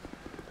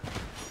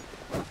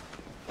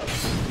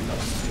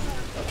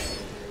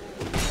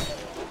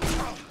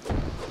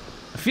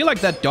feel like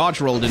that dodge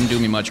roll didn't do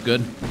me much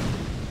good.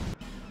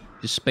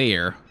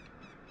 Despair.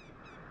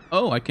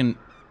 Oh, I can...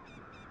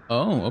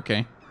 Oh,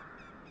 okay.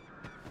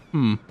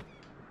 Hmm.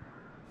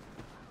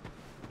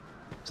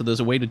 So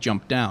there's a way to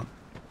jump down.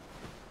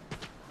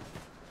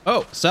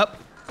 Oh, sup?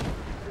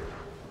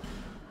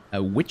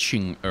 A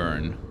witching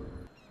urn.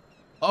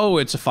 Oh,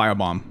 it's a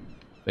firebomb,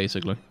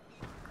 basically.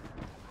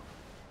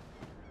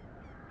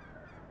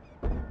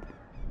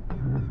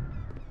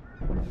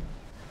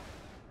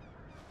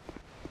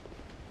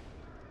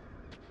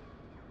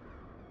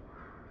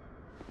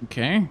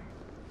 Okay.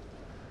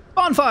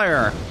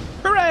 Bonfire!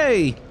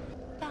 Hooray!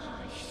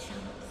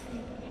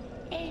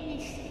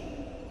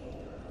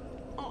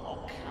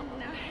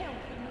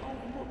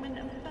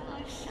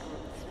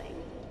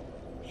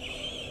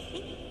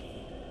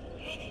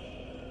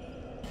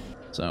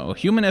 So,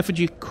 human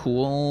effigy,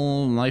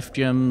 cool. Life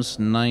gems,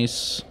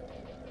 nice.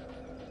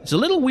 It's a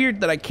little weird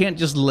that I can't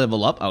just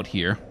level up out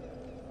here.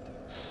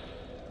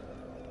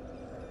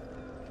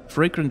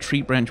 Fragrant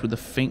tree branch with a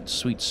faint,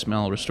 sweet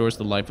smell restores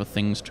the life of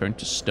things turned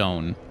to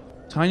stone.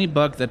 Tiny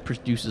bug that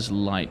produces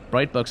light.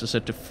 Bright bugs are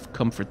said to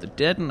comfort the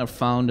dead and are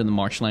found in the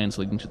marshlands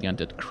leading to the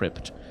undead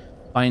crypt.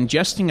 By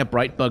ingesting a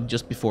bright bug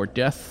just before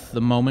death,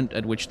 the moment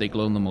at which they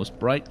glow the most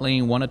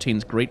brightly, one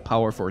attains great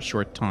power for a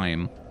short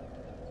time.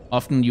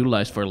 Often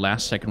utilized for a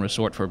last-second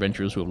resort for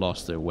adventurers who have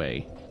lost their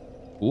way.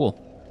 Cool.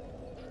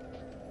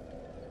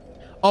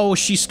 Oh,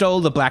 she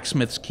stole the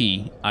blacksmith's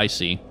key. I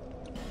see.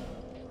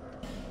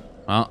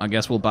 Well, I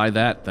guess we'll buy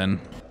that then.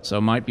 So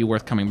it might be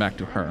worth coming back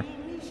to her.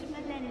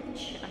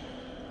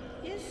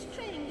 You're a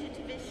stranger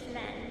to this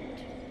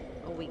land.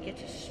 Oh, we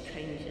get as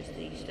strangers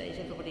these days.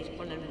 Everybody's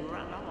gone and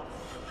run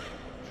off.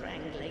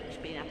 Drangleic's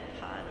been up a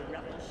pile of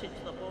rubble since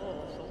the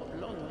war fought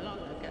long, long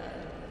ago.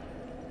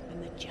 When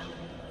the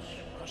giants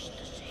crossed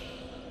the sea.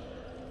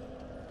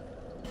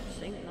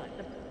 It seemed like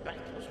the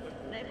battles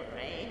would never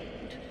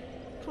end.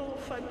 Poor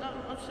folk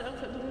like myself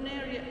have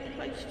nary a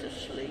place to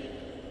sleep.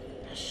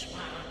 That's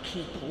why I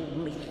keep all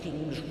me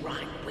things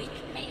right with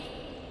me.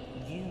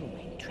 You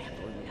may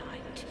travel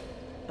light,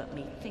 but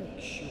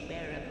methinks you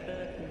bear a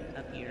burden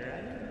of your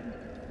own.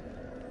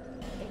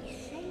 They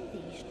say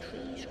these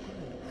trees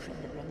grew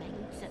from the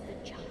remains of the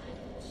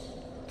giants.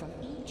 From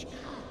each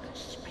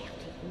carcass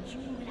sprouted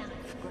new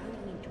life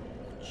growing into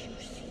what you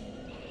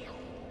see now.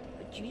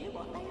 But do you know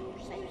what they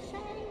also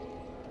say?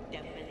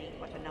 Don't believe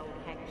what an old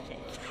hag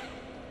says.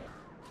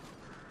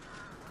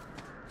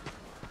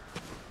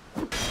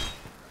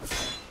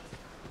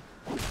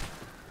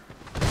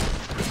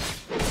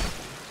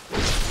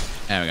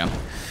 There we go.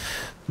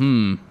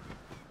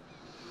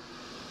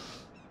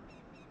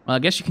 Well, I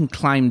guess you can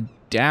climb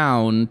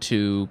down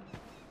to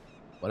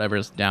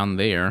whatever's down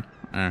there.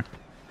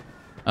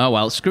 Oh,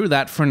 well, screw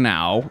that for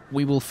now.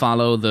 We will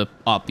follow the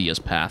obvious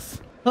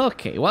path.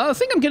 Okay, well, I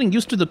think I'm getting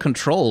used to the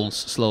controls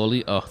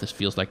slowly. Oh, this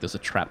feels like there's a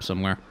trap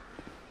somewhere.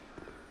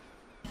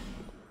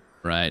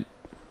 Right.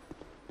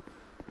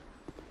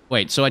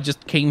 Wait, so I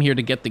just came here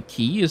to get the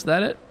key? Is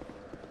that it?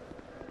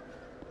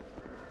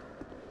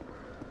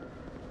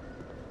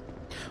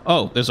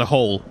 Oh, there's a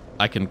hole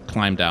I can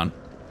climb down.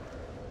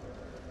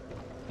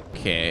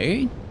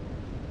 Okay.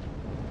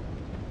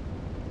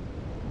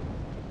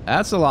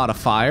 That's a lot of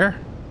fire.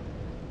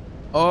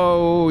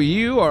 Oh,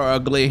 you are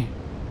ugly.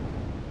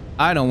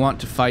 I don't want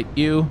to fight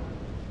you.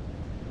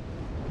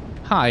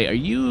 Hi, are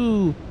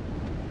you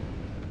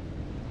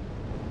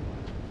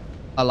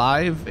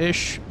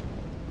alive-ish?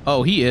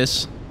 Oh, he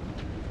is.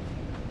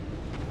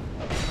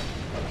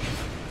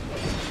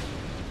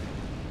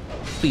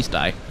 Please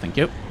die. Thank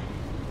you.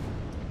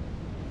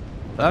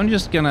 I'm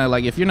just gonna,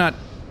 like, if you're not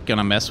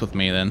gonna mess with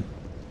me, then...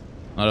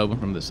 Not open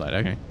from this side,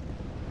 okay.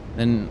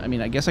 Then, I mean,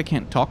 I guess I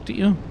can't talk to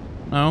you?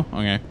 No?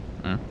 Okay.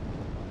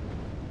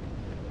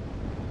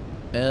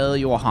 Well,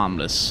 you are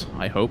harmless,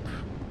 I hope.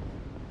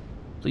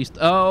 Please...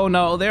 Oh,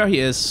 no, there he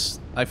is.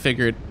 I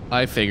figured.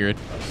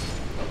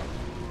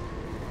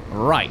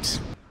 Right.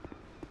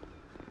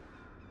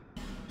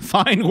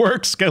 Fine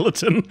work,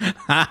 skeleton.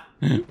 Ha!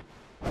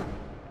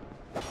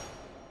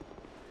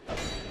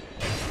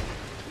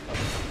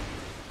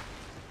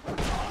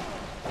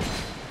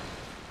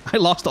 I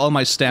lost all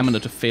my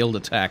stamina to failed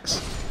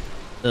attacks.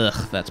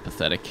 Ugh, that's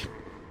pathetic.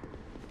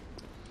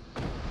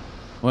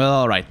 Well,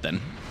 alright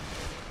then.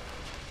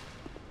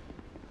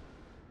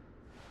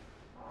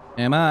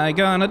 Am I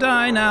gonna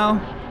die now?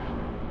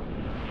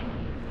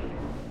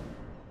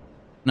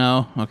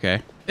 No?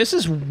 Okay. This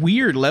is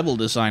weird level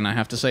design, I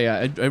have to say.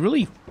 I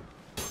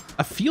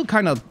feel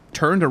kind of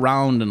turned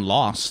around and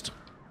lost.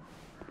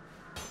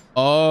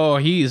 Oh,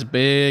 he's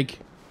big.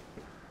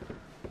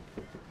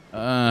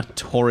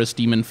 Taurus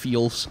demon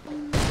feels.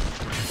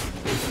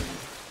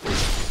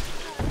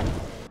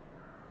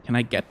 Can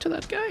I get to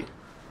that guy?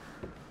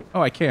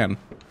 Oh, I can.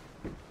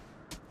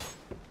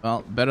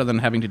 Well, better than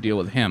having to deal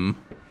with him.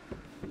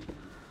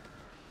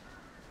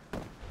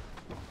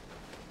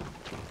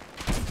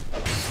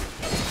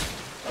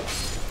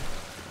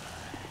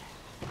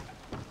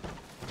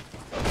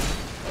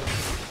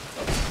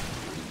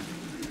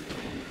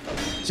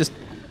 Just,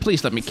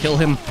 please let me kill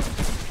him.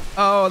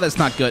 Oh, that's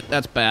not good.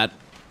 That's bad.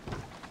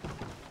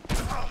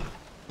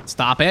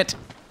 Stop it.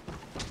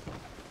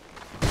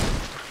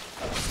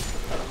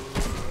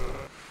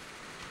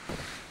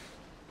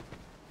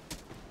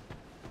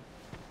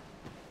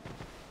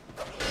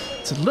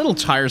 It's a little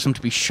tiresome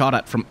to be shot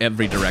at from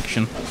every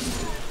direction.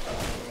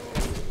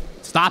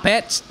 Stop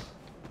it!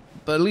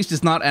 But at least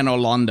it's not an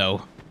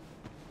Orlando.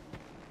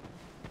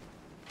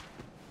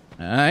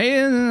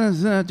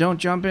 Don't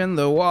jump in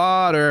the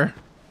water.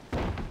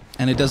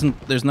 And it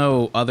doesn't... There's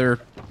no other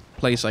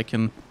place I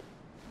can...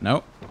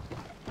 Nope.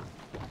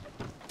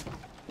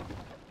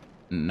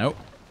 Nope.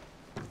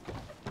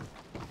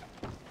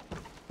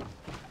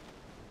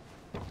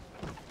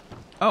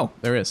 Oh,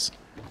 there is.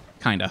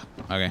 Kinda.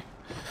 Okay.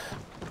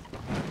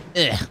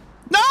 Ugh.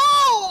 No!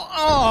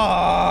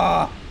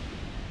 Oh!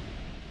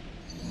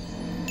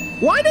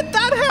 Why did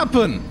that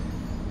happen?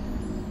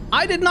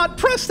 I did not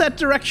press that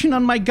direction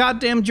on my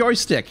goddamn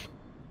joystick.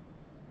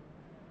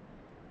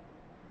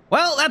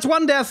 Well, that's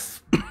one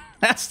death.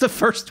 That's the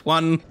first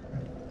one.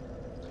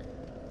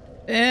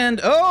 And,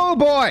 oh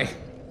boy.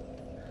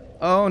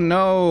 Oh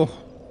no.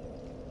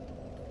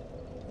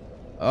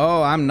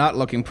 Oh, I'm not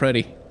looking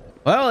pretty.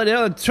 Well,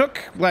 it took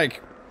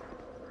like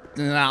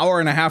an hour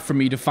and a half for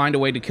me to find a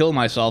way to kill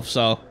myself,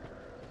 so...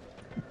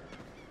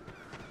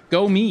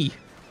 Go me.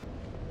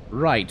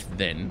 Right,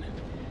 then.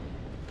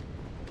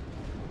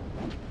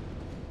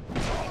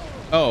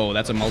 Oh,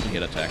 that's a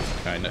multi-hit attack,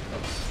 kinda.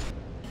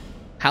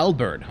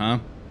 Halberd, huh?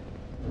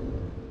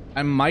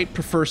 I might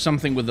prefer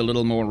something with a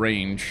little more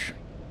range.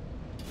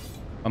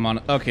 I'm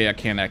on... Okay, I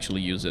can't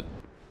actually use it.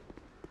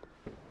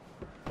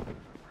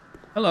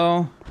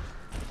 Hello.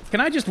 Can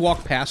I just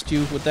walk past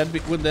you? Would that be...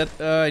 Would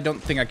that... I don't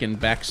think I can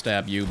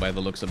backstab you by the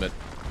looks of it.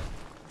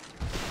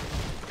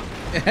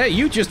 Hey,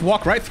 you just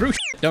walk right through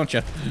shit, don't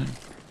you?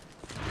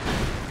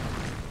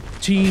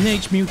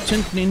 Teenage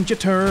Mutant Ninja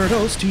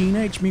Turtles,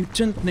 Teenage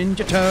Mutant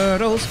Ninja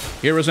Turtles,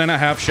 heroes in a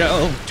half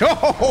shell.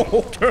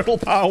 Oh, turtle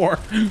power.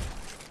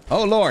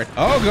 Oh, Lord.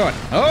 Oh, good.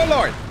 Oh,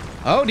 Lord.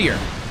 Oh, dear.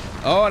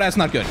 Oh, that's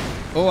not good.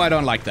 Oh, I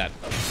don't like that.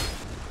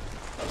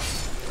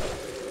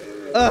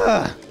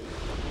 Ugh.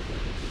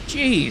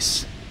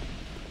 Jeez.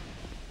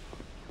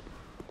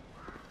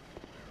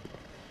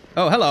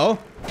 Oh, hello.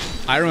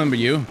 I remember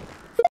you.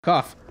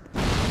 Cough.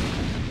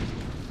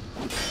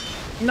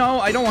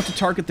 No, I don't want to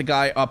target the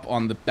guy up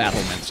on the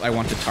battlements. I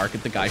want to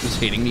target the guy who's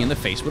hitting me in the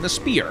face with a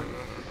spear.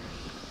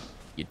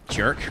 You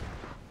jerk.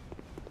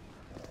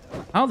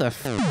 How the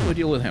f do I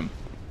deal with him?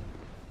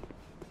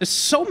 There's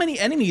so many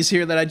enemies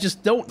here that I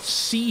just don't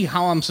see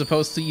how I'm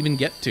supposed to even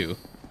get to.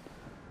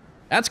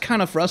 That's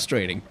kind of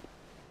frustrating.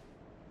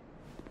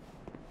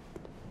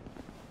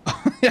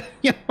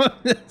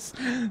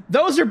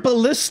 Those are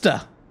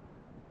ballista.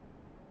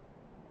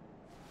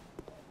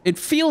 It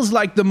feels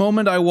like the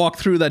moment I walk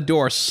through that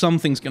door,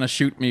 something's gonna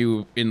shoot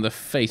me in the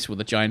face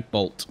with a giant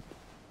bolt.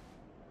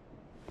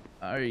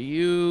 Are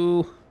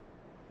you...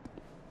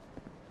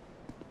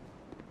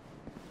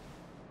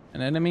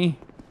 an enemy?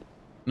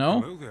 No?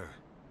 Hello there.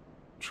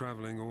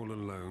 Traveling all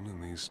alone in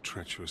these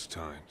treacherous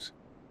times.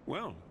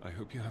 Well, I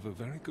hope you have a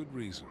very good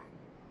reason.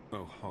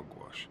 Oh,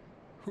 hogwash.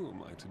 Who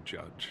am I to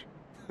judge?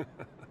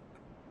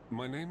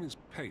 My name is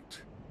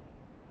Pate.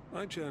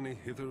 I journey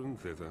hither and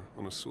thither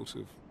on a sort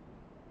of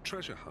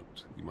treasure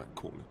hunt, you might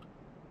call it.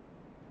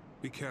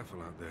 Be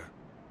careful out there.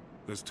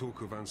 There's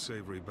talk of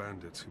unsavory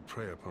bandits who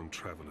prey upon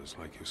travelers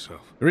like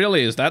yourself.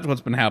 Really? Is that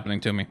what's been happening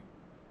to me?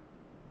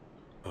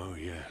 Oh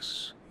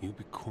yes. You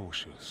be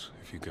cautious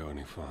if you go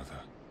any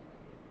farther.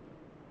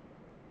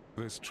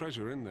 There's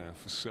treasure in there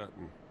for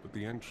certain, but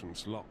the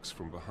entrance locks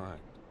from behind.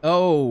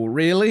 Oh,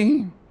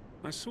 really?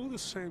 I saw the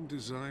same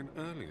design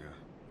earlier.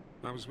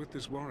 I was with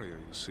this warrior,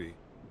 you see,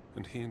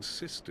 and he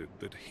insisted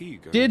that he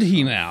go. Did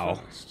he now?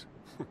 First.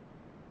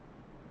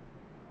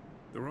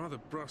 The rather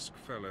brusque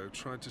fellow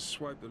tried to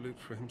swipe the loot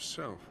for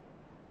himself,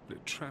 but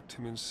it trapped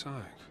him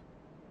inside.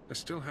 I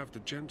still have the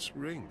gent's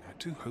ring. I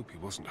do hope he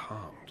wasn't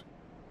harmed.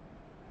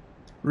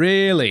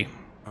 Really?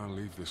 I'll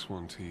leave this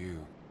one to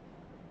you.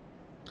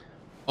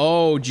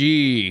 Oh,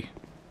 gee.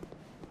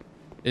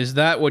 Is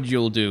that what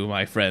you'll do,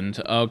 my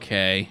friend?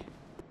 Okay.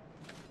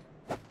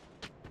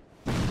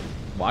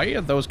 Why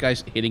are those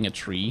guys hitting a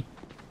tree?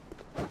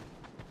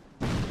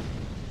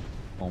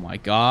 Oh my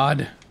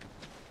god.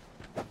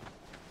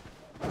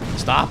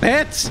 Stop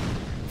it!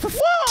 For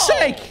f***'s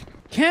sake!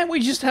 Can't we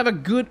just have a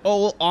good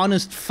old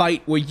honest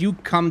fight where you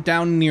come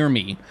down near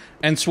me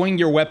and swing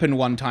your weapon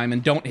one time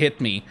and don't hit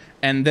me,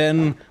 and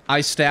then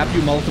I stab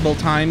you multiple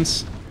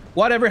times?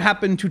 Whatever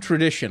happened to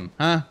tradition,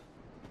 huh?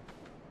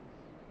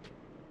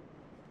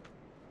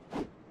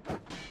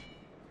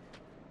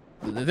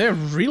 They're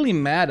really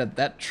mad at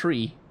that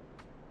tree.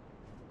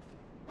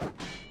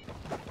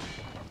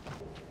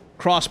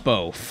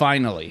 Crossbow,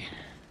 finally.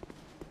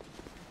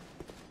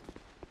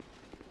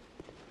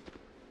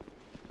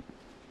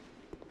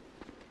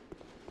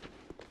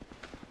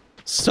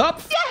 Sup,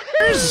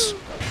 f***ers?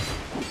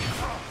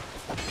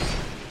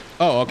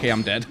 Oh, okay,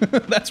 I'm dead.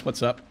 That's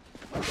what's up.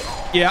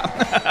 Yeah.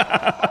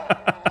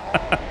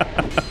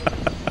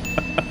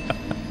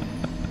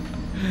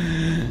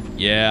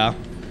 Yeah.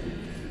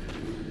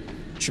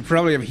 Should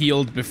probably have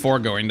healed before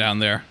going down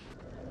there.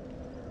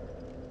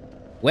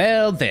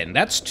 Well then,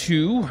 that's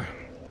 2.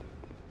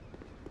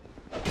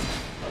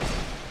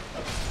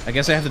 I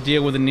guess I have to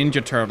deal with a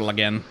ninja turtle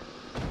again.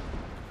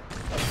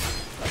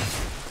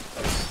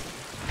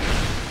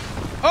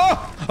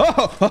 Oh!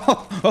 Oh!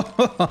 Oh!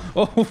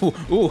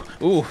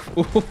 Oh!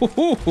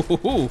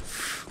 Oh!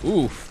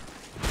 Ooh!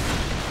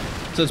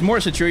 So it's more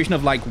a situation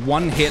of like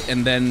one hit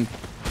and then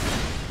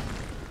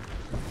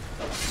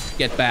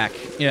get back.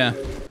 Yeah.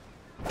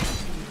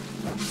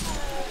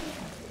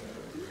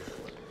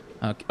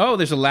 Okay. Oh,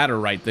 there's a ladder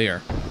right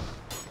there.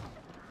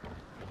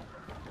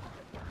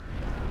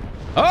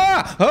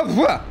 Ah!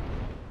 Oh,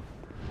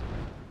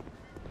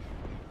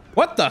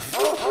 what the f?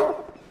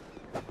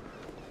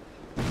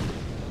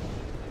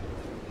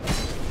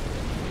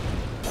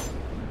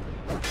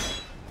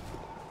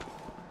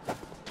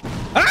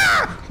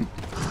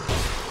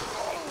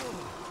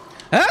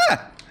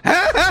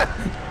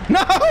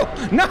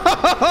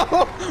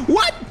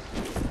 What?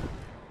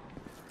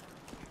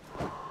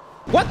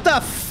 What the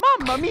f-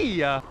 Mamma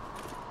mia!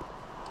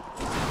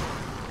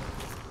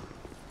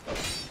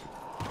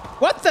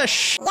 What the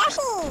sh-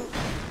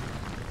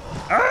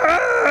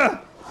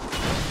 Ah!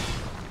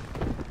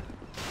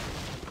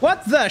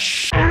 What the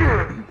sh-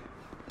 The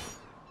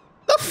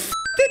f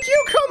did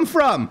you come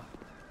from?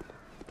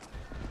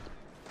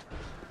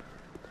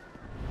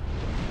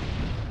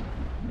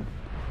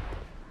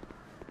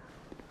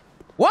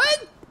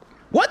 What?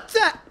 What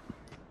the?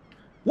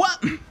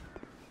 What?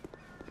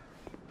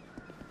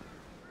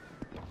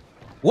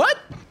 What?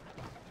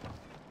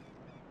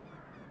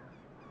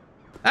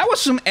 That was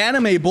some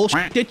anime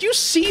bullshit. Did you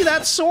see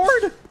that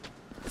sword?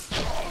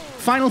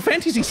 Final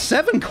Fantasy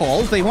VII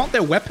calls. They want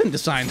their weapon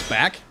designs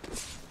back.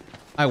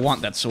 I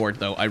want that sword,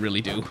 though. I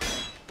really do.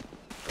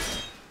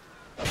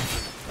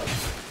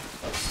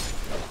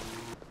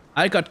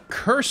 I got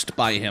cursed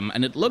by him,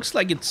 and it looks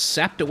like it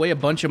sapped away a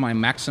bunch of my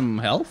maximum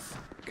health.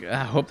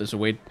 I hope there's a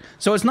way.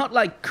 So it's not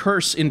like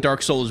Curse in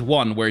Dark Souls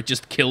 1, where it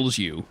just kills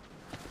you.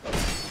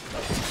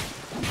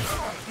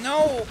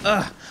 No!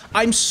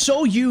 I'm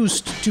so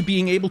used to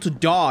being able to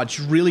dodge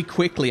really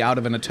quickly out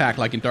of an attack,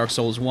 like in Dark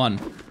Souls 1.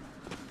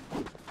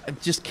 I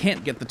just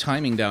can't get the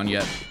timing down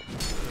yet.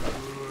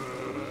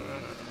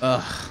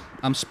 Ugh.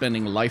 I'm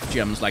spending life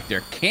gems like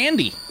they're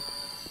candy.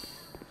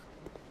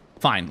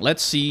 Fine,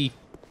 let's see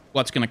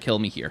what's gonna kill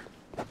me here.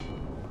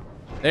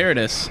 There it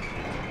is.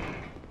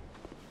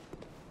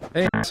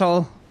 Hey,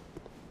 asshole.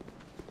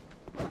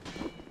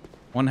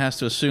 One has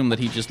to assume that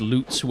he just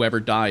loots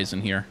whoever dies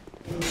in here.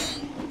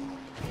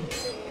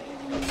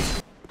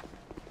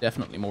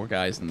 Definitely more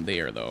guys than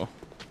there, though.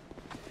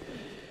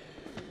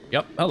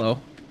 Yep,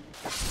 hello.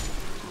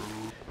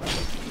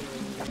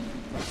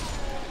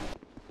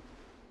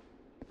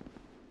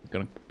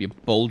 Gonna be a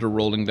boulder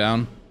rolling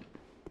down.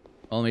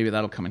 Well, maybe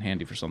that'll come in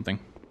handy for something.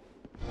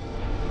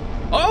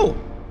 Oh!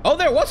 Oh,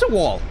 there was a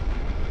wall!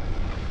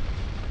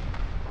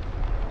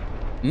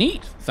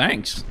 Neat,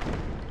 thanks.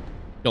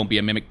 Don't be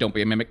a mimic, don't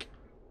be a mimic.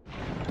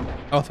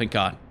 Oh, thank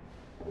God.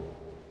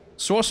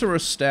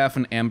 Sorcerer's Staff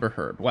and Amber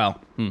Herb. Well,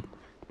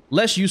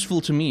 less useful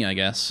to me, I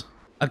guess.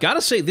 I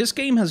gotta say, this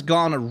game has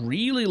gone a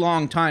really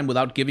long time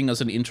without giving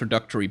us an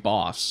introductory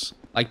boss.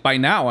 Like, by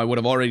now, I would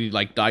have already,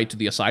 like, died to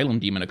the Asylum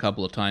Demon a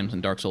couple of times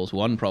in Dark Souls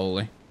 1,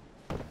 probably.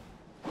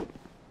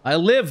 I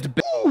lived,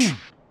 bitch!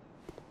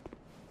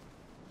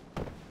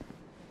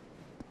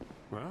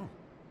 Well,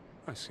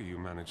 I see you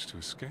managed to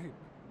escape.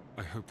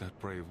 I hope that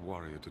brave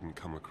warrior didn't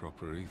come a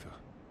cropper either.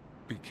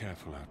 Be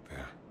careful out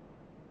there.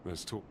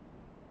 There's talk.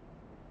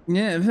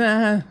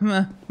 Yeah,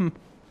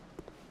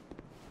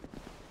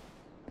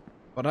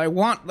 but I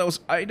want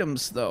those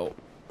items, though.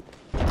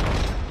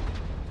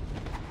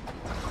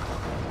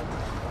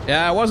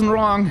 Yeah, I wasn't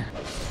wrong.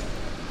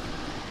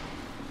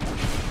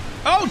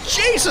 Oh,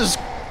 Jesus!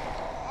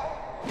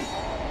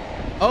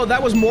 Oh,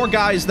 that was more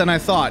guys than I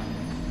thought.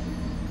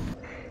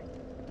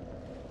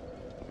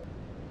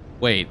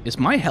 Wait, is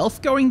my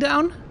health going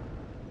down?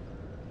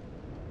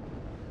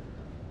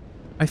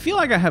 I feel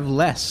like I have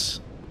less.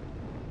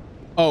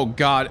 Oh,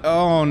 God.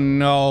 Oh,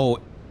 no.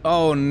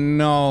 Oh,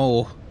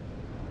 no.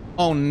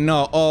 Oh,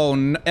 no. Oh,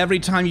 no. Every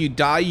time you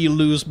die, you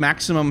lose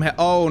maximum health.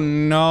 Oh,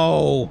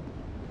 no.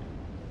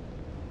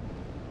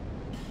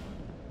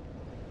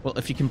 Well,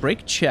 if you can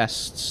break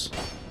chests...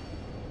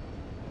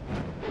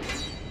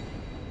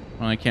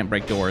 Well, I can't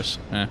break doors.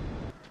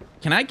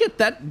 Can I get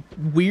that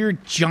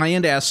weird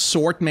giant-ass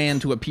sword man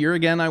to appear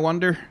again, I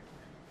wonder?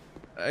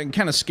 I'm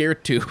kind of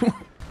scared, too.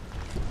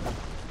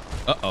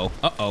 Uh-oh.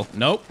 Uh-oh.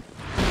 Nope.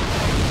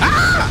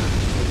 Ah!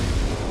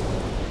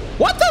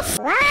 What the f-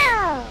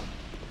 Wow!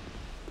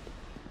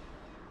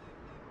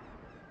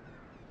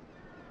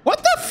 What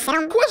the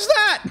fuck was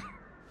that?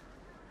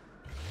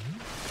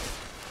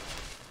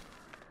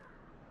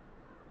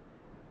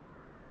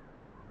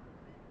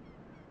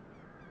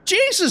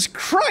 Jesus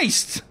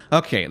Christ!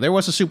 Okay, there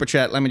was a super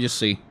chat. Let me just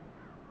see.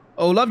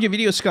 Oh, love your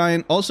video, Sky.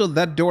 And also,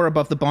 that door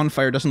above the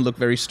bonfire doesn't look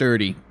very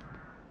sturdy.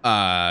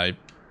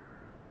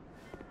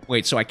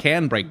 Wait, so I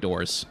can break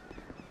doors?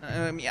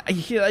 Yeah,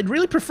 I'd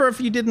really prefer if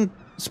you didn't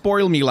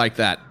spoil me like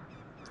that.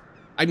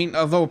 I mean,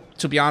 although,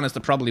 to be honest, I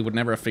probably would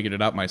never have figured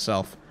it out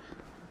myself.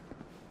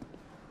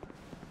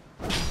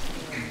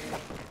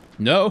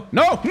 No,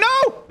 no,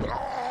 no!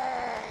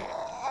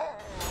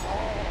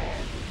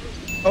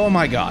 Oh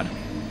my God.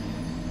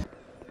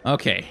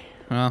 Okay,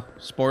 well,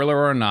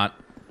 spoiler or not.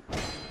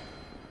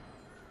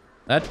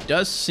 That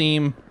does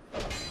seem...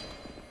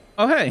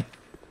 Oh, hey.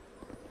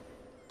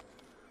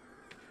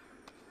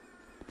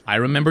 I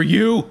remember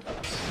you!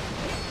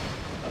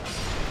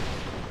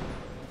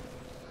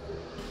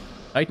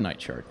 Titanite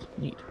chart.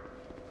 Neat.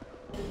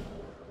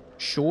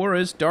 Sure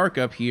is dark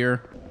up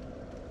here.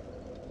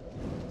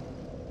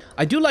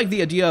 I do like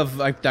the idea of,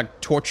 like, that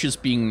torches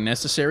being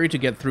necessary to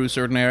get through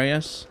certain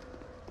areas.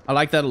 I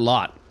like that a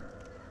lot.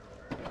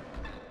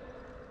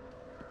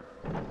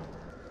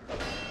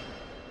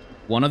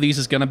 One of these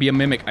is gonna be a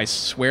mimic. I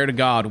swear to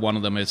God, one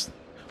of them is...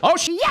 Oh,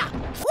 yeah!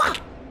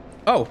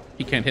 Oh,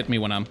 he can't hit me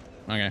when I'm...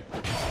 Okay.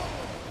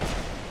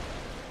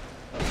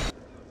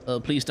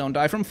 Please don't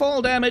die from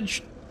fall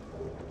damage.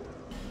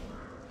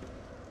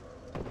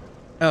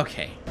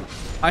 Okay.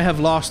 I have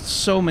lost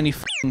so many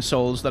f***ing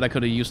souls that I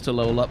could have used to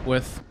level up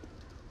with.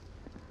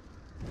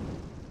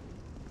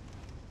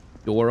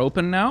 Door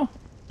open now?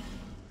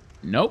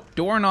 Nope,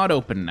 door not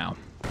open now.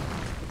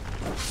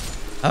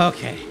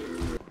 Okay.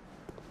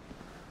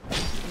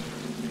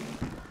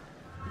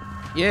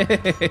 Yay!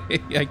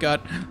 I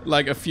got,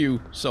 like, a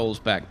few souls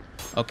back.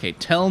 Okay,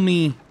 tell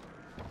me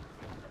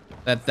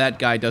that that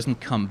guy doesn't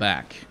come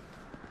back.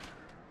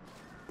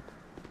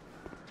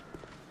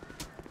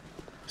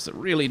 Because I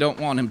really don't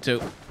want him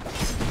to.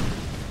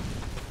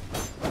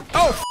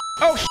 Oh!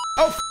 Oh!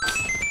 Oh!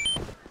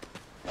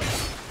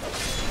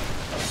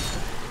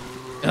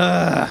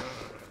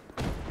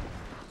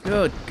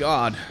 Good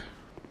God.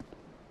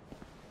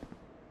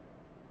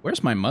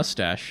 Where's my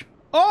mustache?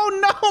 Oh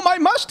no! My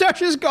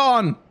mustache is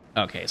gone!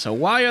 Okay, so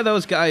why are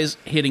those guys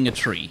hitting a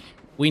tree?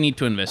 We need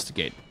to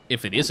investigate.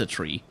 If it is a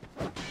tree.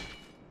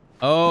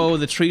 Oh,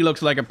 the tree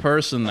looks like a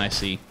person, I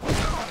see.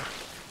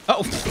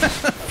 Oh!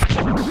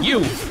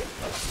 You!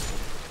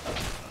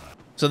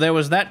 So there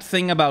was that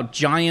thing about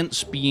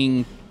giants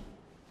being...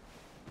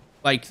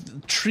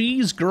 like,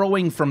 trees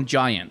growing from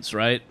giants,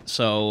 right?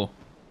 So...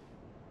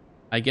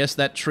 I guess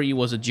that tree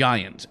was a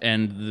giant,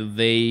 and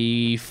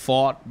they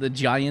fought the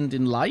giant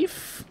in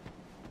life?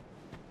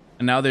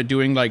 And now they're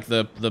doing, like,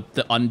 the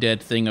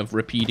undead thing of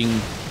repeating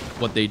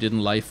what they did in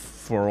life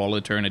for all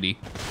eternity.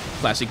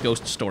 Classic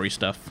ghost story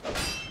stuff.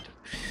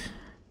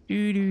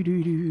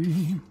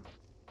 Do-do-do-do.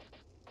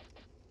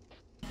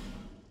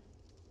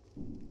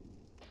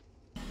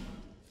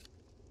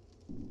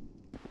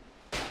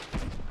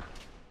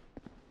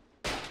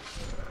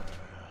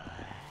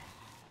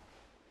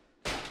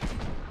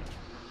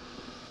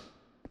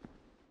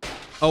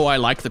 Oh, I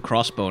like the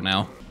crossbow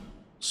now.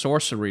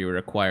 Sorcery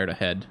required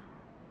ahead.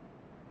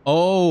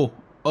 Oh,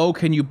 oh,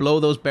 can you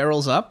blow those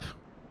barrels up?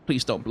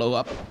 Please don't blow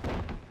up.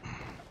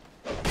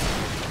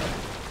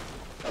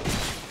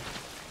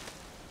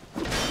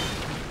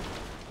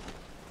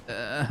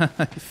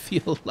 I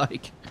feel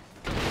like...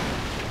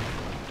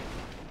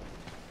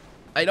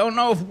 I don't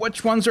know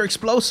which ones are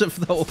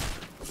explosive, though.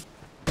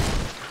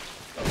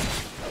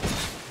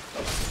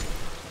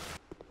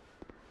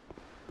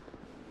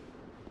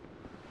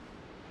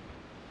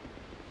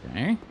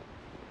 Okay.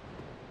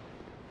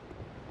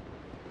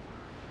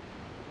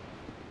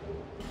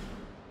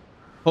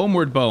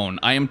 Homeward Bone.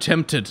 I am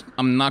tempted.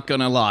 I'm not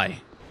gonna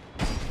lie.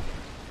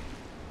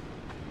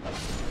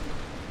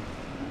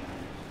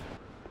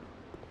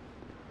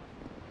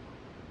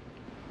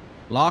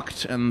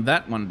 Locked, and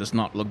that one does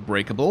not look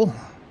breakable.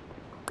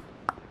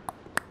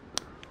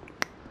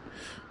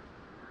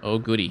 Oh,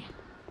 goody.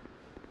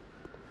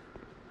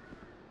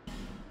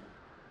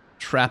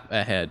 Trap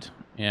ahead.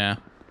 Yeah.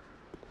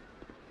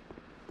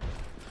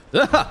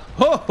 Ah!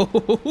 Ho, ho,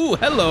 ho, ho,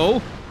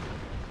 hello!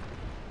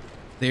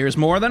 There's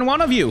more than one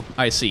of you,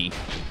 I see.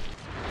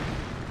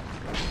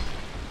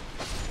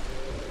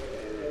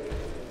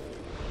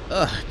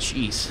 Ugh,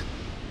 jeez.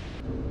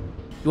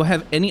 Do I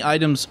have any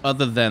items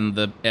other than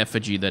the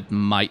effigy that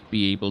might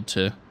be able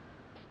to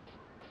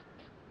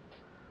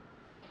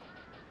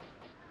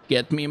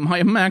get me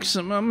my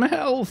maximum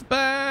health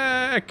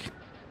back?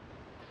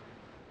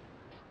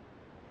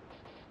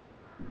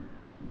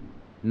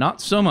 Not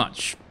so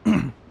much.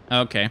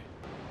 Okay.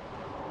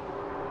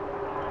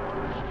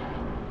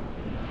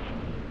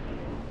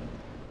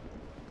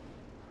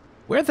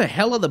 Where the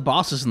hell are the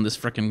bosses in this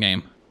frickin'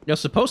 game? There's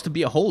supposed to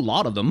be a whole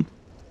lot of them.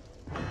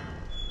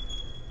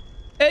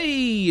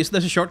 Hey, is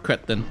this a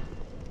shortcut then?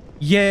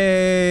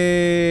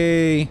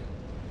 Yay!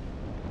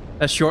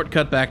 A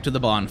shortcut back to the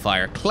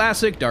bonfire.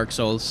 Classic Dark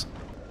Souls.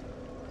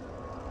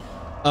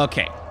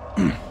 Okay.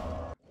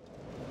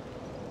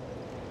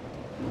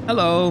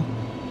 Hello.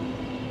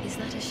 Is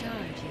that a shard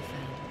you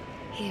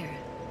found? Here,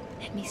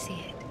 let me see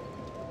it,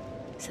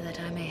 so that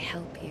I may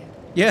help you.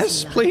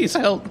 Yes, please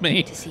help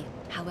me. To see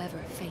however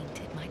faint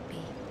it might be.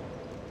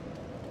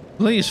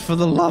 Please, for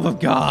the love of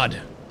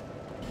God.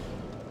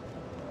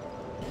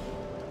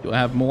 Do I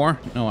have more?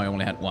 No, I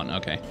only had one.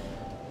 Okay.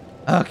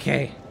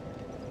 Okay.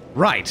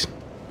 Right.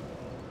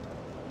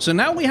 So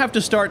now we have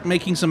to start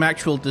making some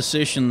actual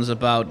decisions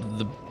about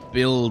the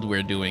build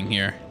we're doing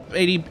here.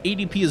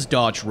 ADP is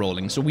dodge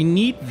rolling, so we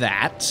need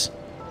that.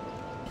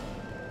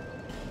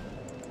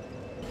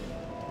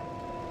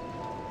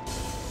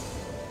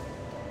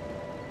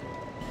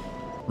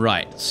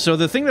 Right. So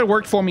the thing that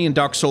worked for me in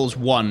Dark Souls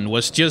 1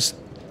 was just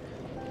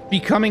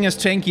becoming as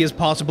tanky as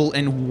possible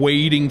and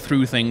wading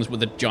through things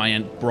with a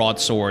giant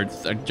broadsword,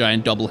 a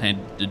giant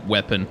double-handed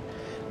weapon.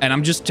 And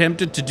I'm just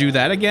tempted to do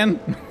that again.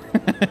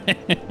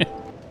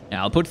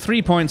 Yeah, I'll put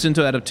 3 points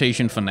into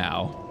adaptation for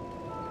now.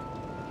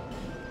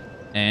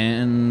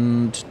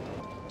 And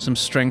some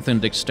strength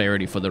and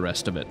dexterity for the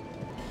rest of it.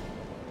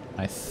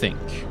 I think.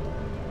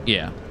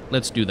 Yeah,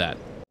 let's do that.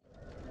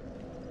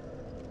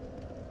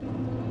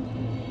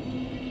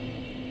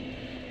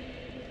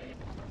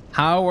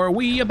 How are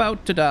we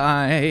about to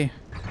die?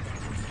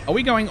 Are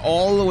we going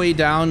all the way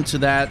down to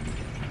that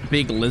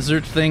big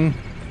lizard thing?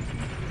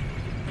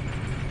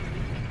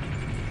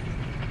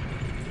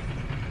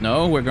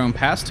 No, we're going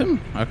past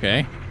him?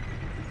 Okay.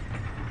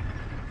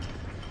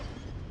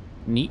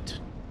 Neat.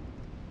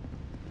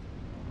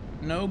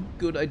 No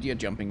good idea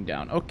jumping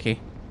down.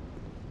 Okay.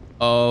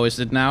 Oh, is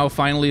it now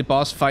finally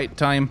boss fight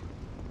time?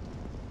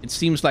 It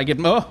seems like it...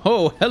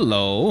 Oh,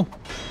 hello.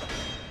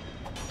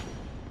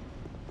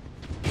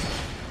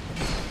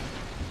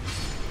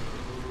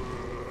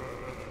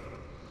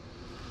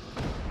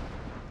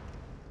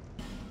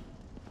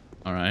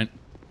 Alright.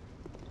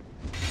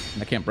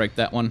 I can't break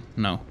that one.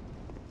 No.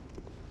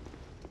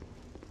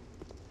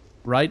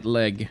 Right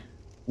leg.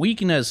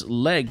 Weakness,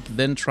 leg,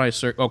 then try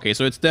circle. Okay,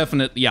 so it's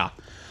definite... Yeah.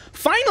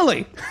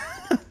 Finally!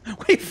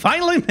 We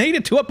finally made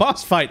it to a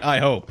boss fight, I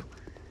hope.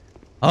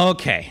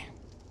 Okay.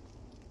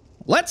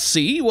 Let's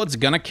see what's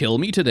gonna kill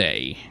me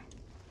today.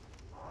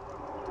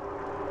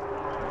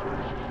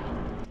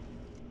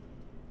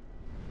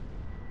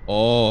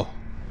 Oh.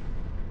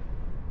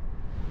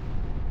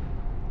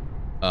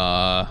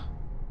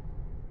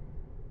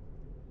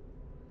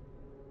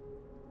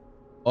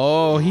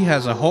 Oh, he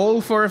has a hole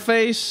for a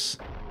face.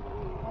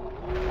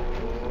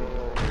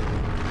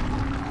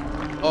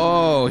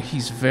 Oh,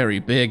 he's very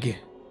big.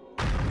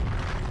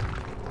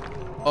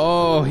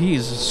 Oh,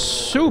 he's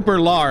super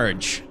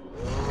large.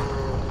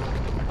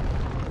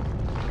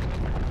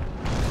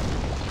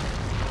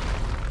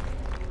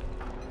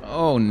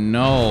 Oh,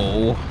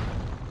 no.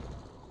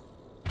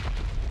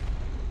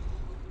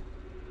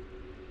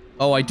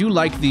 Oh, I do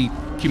like the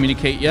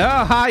communicate.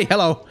 Yeah, hi,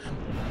 hello.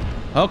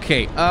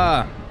 Okay,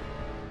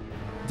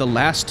 the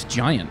last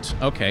giant.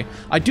 Okay.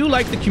 I do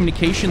like the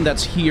communication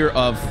that's here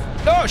of...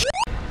 Oh,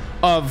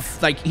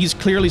 of, like, he's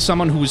clearly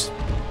someone who's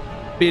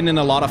been in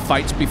a lot of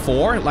fights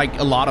before. Like,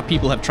 a lot of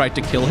people have tried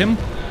to kill him.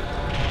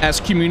 As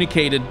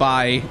communicated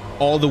by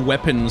all the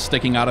weapons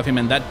sticking out of him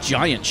and that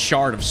giant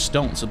shard of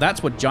stone. So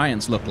that's what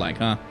giants look like,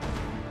 huh?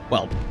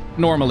 Well,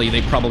 normally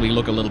they probably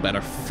look a little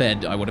better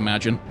fed, I would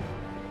imagine.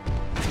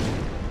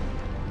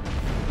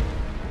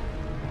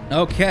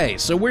 Okay,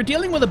 so we're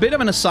dealing with a bit of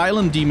an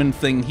asylum demon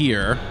thing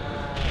here.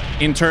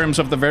 In terms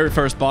of the very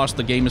first boss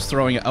the game is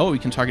throwing at... Oh, we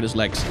can target his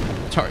legs.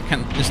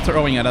 Is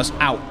throwing at us.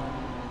 Out.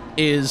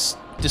 Is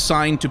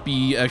designed to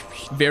be a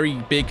very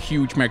big,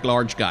 huge,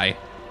 large guy.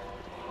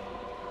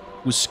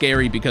 Who's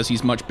scary because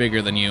he's much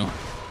bigger than you.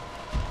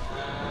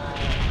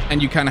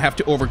 And you kind of have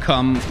to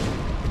overcome...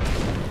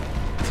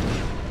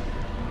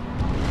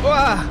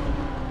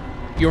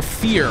 your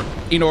fear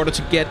in order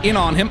to get in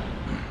on him.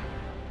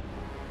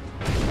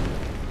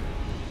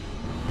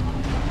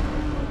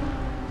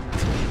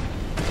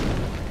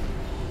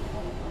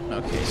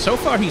 Okay, so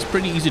far he's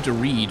pretty easy to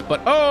read,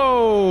 but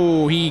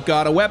oh, he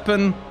got a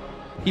weapon.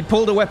 He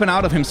pulled a weapon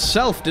out of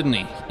himself, didn't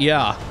he?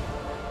 Yeah.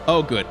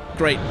 Oh, good.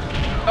 Great.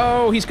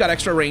 Oh, he's got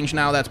extra range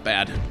now. That's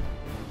bad.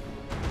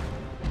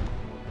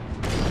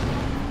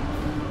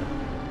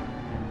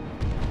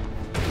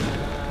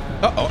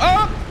 Uh-oh.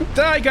 Oh!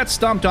 I got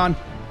stomped on.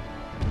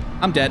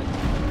 I'm dead.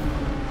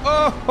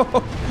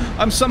 Oh!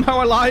 I'm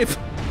somehow alive.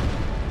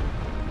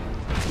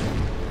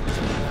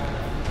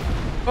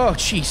 Oh,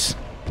 jeez.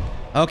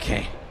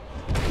 Okay.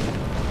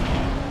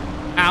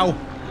 Ow.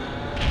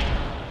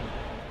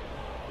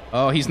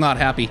 Oh, he's not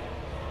happy.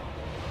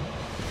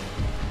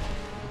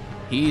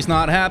 He's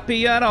not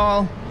happy at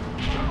all.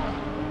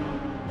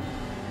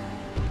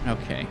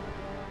 Okay.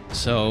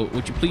 So,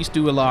 would you please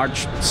do a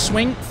large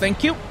swing?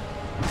 Thank you.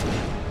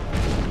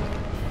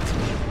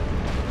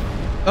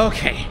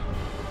 Okay.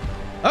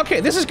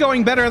 Okay, this is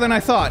going better than I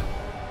thought.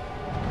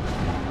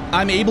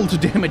 I'm able to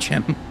damage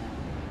him.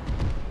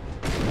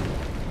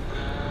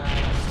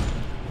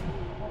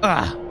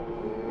 Ah.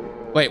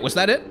 Wait, was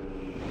that it?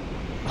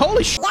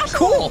 Holy sh!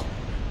 Cool!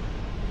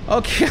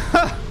 Okay.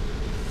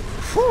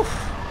 Whew.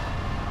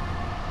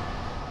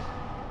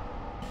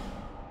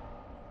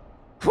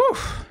 Whew.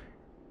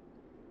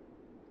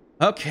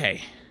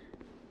 Okay.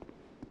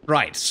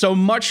 Right, so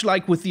much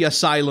like with the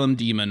Asylum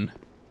Demon,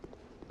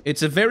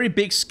 it's a very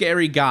big,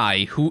 scary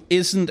guy who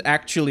isn't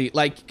actually,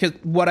 like, 'cause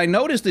what I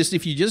noticed is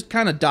if you just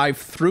kind of dive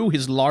through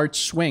his large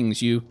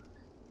swings, you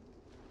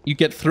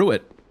get through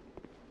it.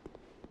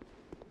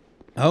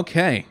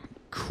 Okay,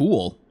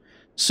 cool.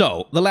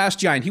 So, the last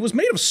giant, he was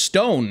made of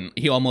stone,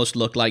 he almost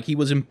looked like. He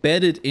was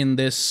embedded in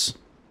this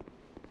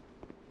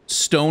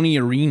stony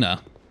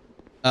arena.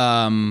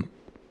 Almost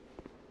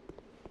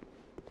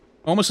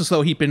as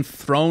though he'd been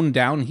thrown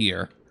down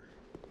here.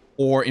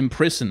 Or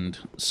imprisoned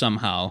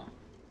somehow.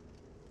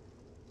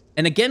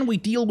 And again, we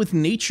deal with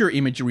nature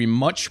imagery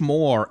much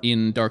more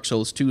in Dark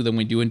Souls 2 than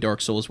we do in Dark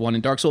Souls 1.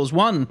 In Dark Souls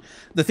 1,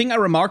 the thing I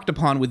remarked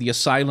upon with the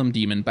Asylum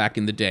Demon back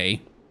in the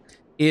day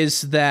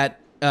is that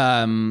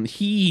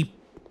he...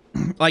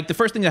 Like, the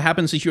first thing that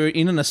happens is you're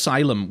in an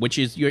asylum, which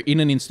is you're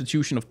in an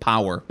institution of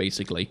power,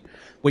 basically,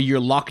 where you're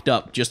locked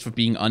up just for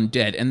being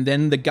undead. And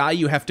then the guy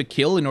you have to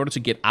kill in order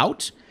to get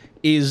out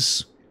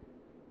is,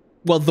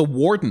 well, the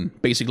warden,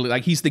 basically.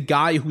 Like, he's the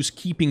guy who's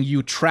keeping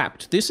you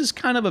trapped. This is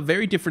kind of a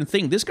very different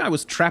thing. This guy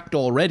was trapped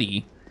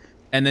already,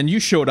 and then you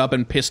showed up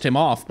and pissed him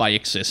off by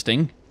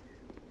existing.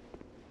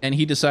 And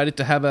he decided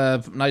to have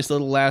a nice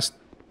little last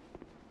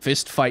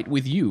fist fight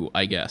with you,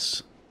 I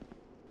guess.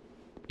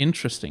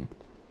 Interesting.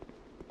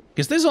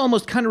 Because this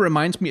almost kind of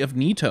reminds me of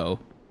Nito.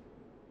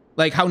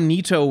 Like how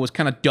Nito was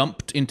kind of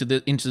dumped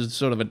into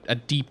sort of a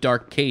deep,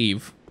 dark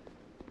cave.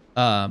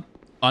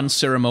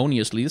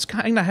 Unceremoniously. This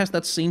kind of has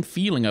that same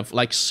feeling of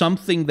like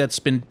something that's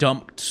been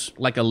dumped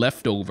like a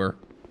leftover.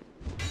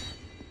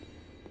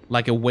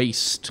 Like a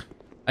waste.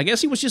 I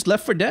guess he was just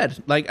left for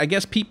dead. Like, I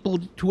guess people,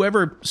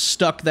 whoever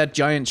stuck that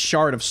giant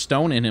shard of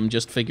stone in him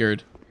just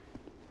figured,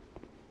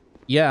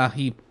 yeah,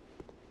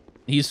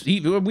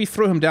 we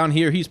threw him down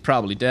here, he's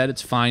probably dead,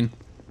 it's fine.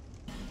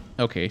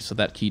 Okay, so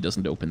that key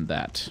doesn't open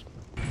that.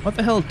 What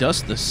the hell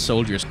does the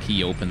soldier's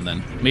key open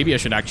then? Maybe I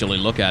should actually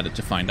look at it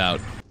to find out.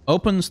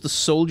 Opens the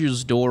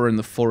soldier's door in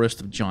the Forest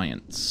of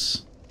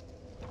Giants.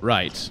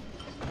 Right.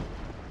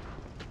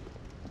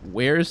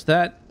 Where is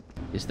that?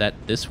 Is that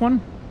this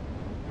one?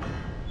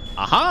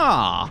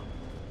 Aha!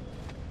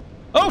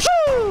 Oh,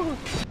 shoo!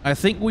 I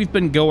think we've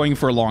been going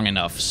for long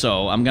enough,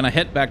 so I'm gonna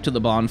head back to the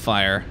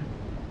bonfire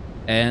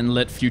and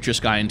let Future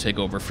Skyen take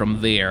over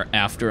from there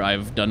after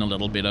I've done a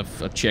little bit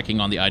of checking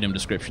on the item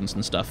descriptions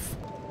and stuff.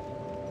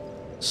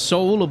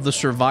 Soul of the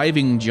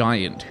surviving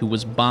giant who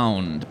was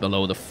bound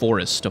below the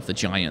Forest of the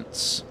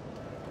Giants.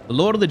 The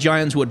Lord of the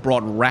Giants who had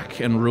brought wrack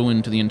and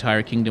ruin to the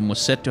entire kingdom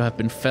was said to have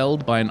been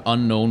felled by an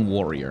unknown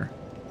warrior.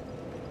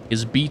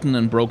 His beaten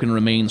and broken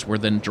remains were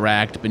then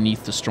dragged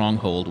beneath the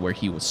stronghold where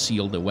he was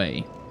sealed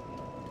away.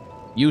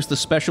 Use the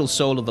special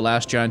soul of the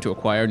last giant to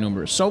acquire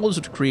numerous souls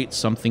or to create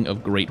something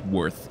of great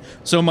worth.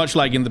 So much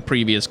like in the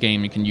previous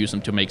game, you can use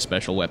them to make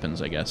special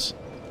weapons, I guess.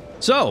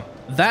 So,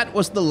 that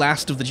was the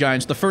last of the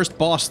giants, the first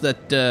boss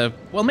that,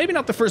 well, maybe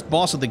not the first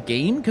boss of the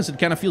game, because it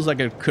kind of feels like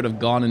it could have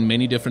gone in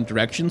many different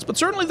directions, but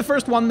certainly the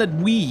first one that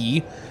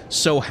we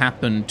so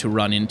happened to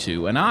run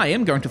into. And I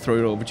am going to throw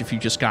it over to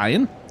Future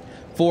Skyen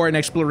for an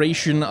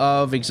exploration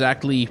of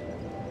exactly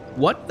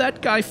what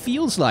that guy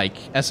feels like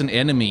as an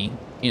enemy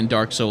in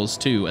Dark Souls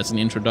 2, as an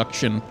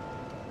introduction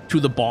to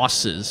the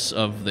bosses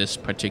of this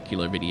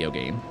particular video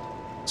game.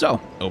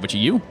 So, over to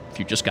you,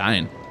 Future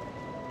Skyen.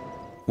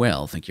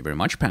 Well, thank you very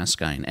much,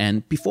 Paskine,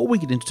 and before we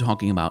get into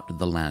talking about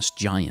The Last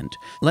Giant,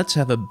 let's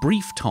have a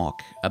brief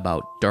talk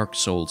about Dark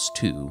Souls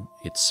 2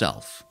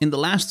 itself. In the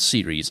last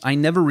series, I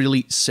never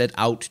really set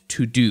out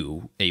to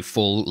do a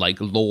full,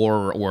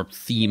 lore or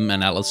theme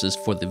analysis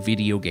for the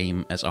video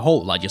game as a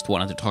whole. I just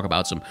wanted to talk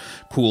about some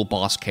cool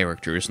boss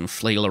characters and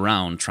flail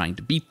around trying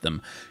to beat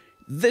them.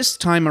 This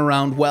time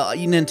around, well,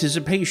 in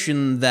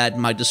anticipation that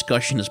my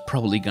discussion is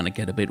probably going to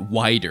get a bit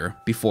wider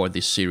before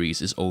this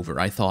series is over,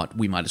 I thought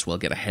we might as well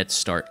get a head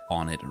start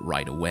on it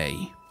right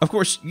away. Of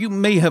course, you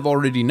may have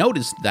already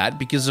noticed that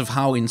because of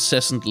how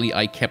incessantly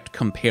I kept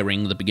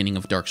comparing the beginning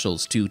of Dark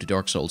Souls 2 to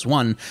Dark Souls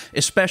 1,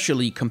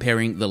 especially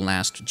comparing the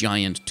Last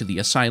Giant to the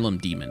Asylum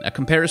Demon, a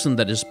comparison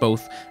that is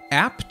both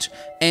apt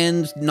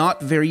and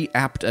not very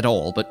apt at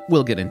all, but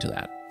we'll get into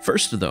that.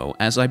 First, though,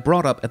 as I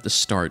brought up at the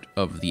start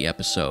of the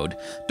episode,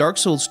 Dark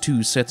Souls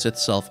 2 sets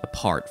itself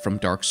apart from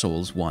Dark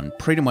Souls 1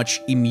 pretty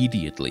much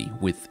immediately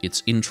with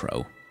its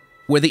intro.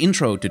 Where the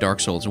intro to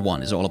Dark Souls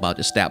 1 is all about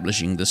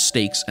establishing the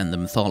stakes and the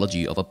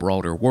mythology of a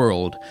broader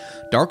world,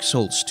 Dark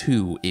Souls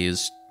 2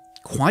 is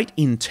quite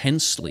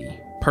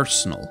intensely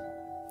personal.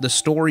 The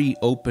story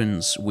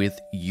opens with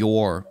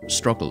your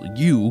struggle,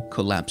 you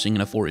collapsing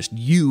in a forest,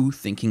 you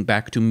thinking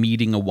back to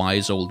meeting a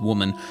wise old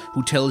woman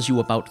who tells you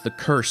about the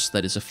curse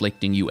that is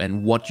afflicting you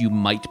and what you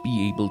might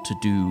be able to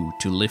do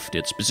to lift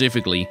it,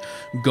 specifically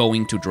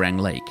going to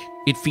Drangleic.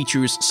 It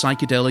features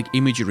psychedelic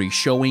imagery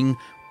showing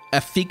a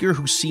figure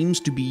who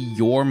seems to be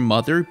your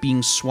mother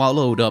being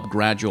swallowed up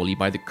gradually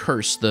by the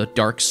curse, the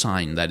dark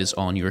sign that is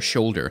on your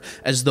shoulder,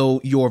 as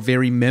though your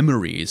very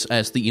memories,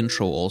 as the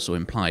intro also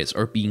implies,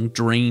 are being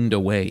drained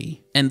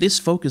away. And this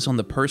focus on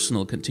the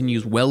personal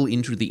continues well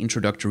into the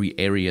introductory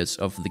areas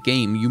of the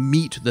game. You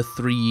meet the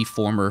three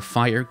former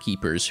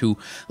firekeepers who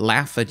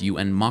laugh at you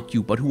and mock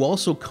you, but who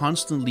also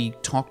constantly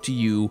talk to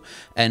you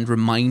and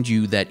remind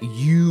you that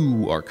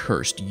you are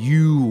cursed.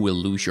 You will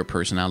lose your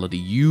personality.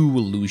 You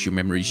will lose your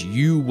memories.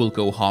 You will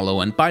go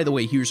hollow. And by the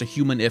way, here's a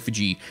human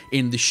effigy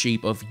in the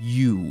shape of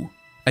you.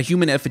 A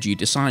human effigy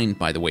designed,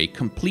 by the way,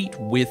 complete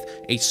with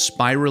a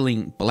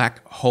spiraling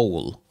black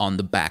hole on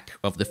the back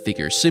of the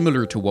figure,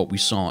 similar to what we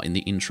saw in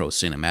the intro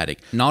cinematic.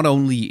 Not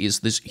only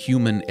is this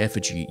human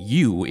effigy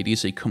you, it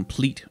is a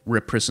complete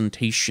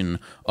representation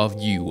of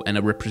you and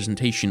a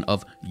representation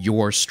of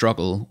your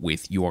struggle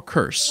with your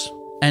curse.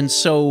 And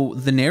so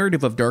the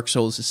narrative of Dark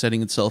Souls is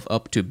setting itself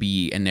up to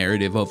be a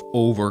narrative of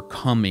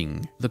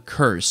overcoming the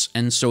curse.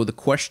 And so the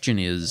question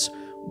is,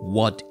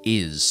 what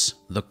is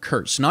the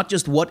curse? Not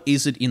just what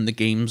is it in the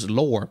game's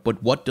lore,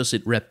 but what does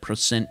it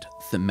represent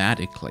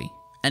thematically?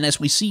 And as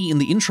we see in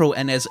the intro,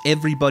 and as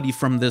everybody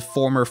from the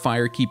former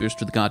Firekeepers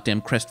to the goddamn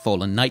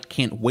Crestfallen Knight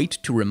can't wait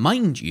to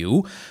remind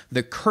you,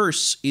 the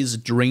curse is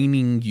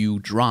draining you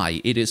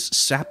dry. It is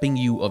sapping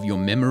you of your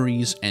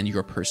memories and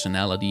your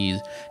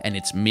personalities, and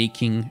it's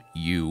making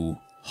you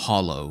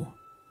hollow.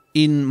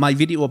 In my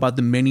video about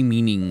the many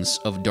meanings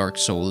of Dark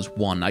Souls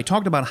 1, I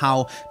talked about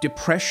how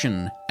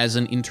depression as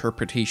an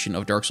interpretation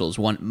of Dark Souls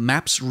 1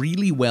 maps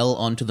really well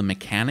onto the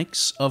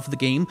mechanics of the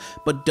game,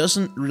 but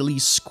doesn't really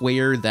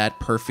square that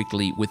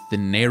perfectly with the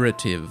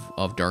narrative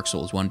of Dark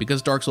Souls 1,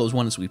 because Dark Souls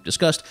 1, as we've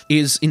discussed,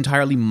 is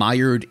entirely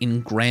mired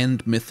in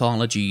grand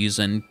mythologies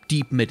and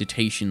deep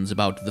meditations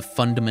about the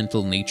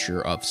fundamental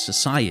nature of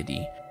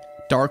society.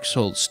 Dark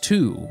Souls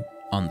 2,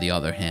 on the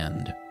other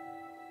hand,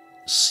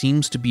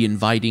 seems to be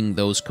inviting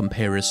those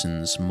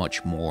comparisons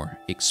much more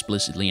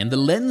explicitly. And the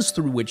lens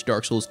through which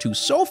Dark Souls 2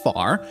 so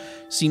far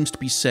seems to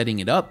be setting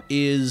it up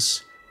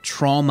is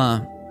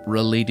trauma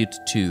related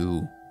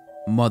to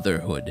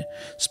motherhood.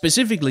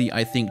 Specifically,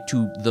 I think,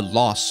 to the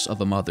loss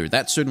of a mother.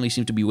 That certainly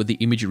seems to be what the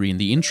imagery in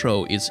the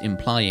intro is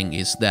implying,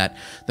 is that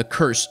the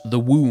curse, the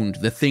wound,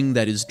 the thing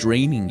that is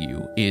draining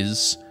you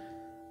is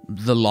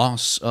the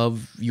loss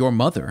of your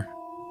mother.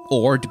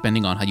 Or,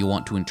 depending on how you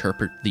want to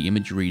interpret the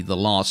imagery, the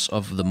loss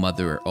of the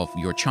mother of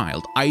your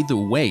child. Either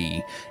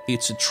way,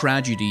 it's a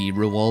tragedy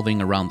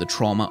revolving around the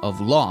trauma of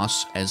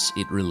loss as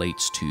it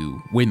relates to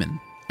women.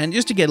 And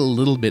just to get a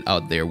little bit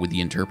out there with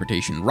the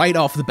interpretation right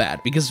off the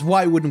bat, because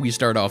why wouldn't we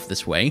start off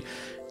this way?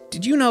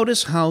 Did you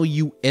notice how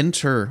you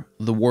enter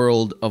the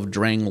world of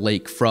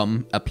Drangleic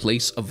from a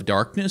place of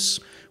darkness,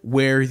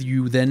 where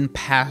you then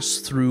pass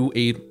through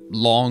a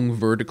long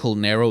vertical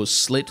narrow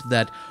slit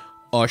that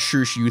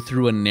ushers you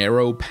through a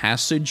narrow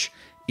passage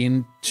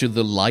into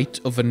the light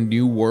of a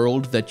new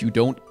world that you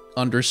don't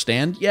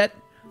understand yet?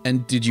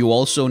 And did you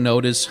also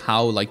notice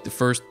how, like, the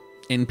first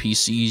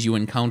NPCs you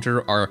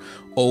encounter are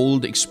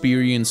old,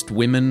 experienced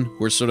women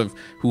who are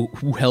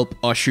who help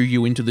usher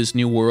you into this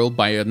new world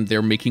by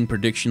they're making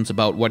predictions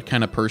about what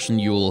kind of person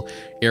you'll,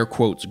 air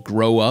quotes,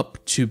 grow up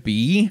to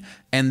be?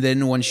 And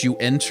then once you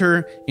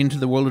enter into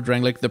the world of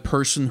Drangleic, the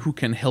person who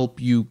can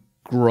help you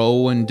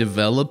grow and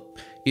develop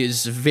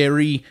is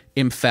very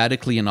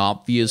emphatically and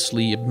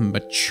obviously a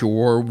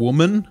mature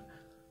woman.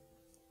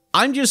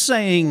 I'm just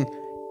saying,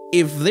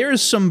 if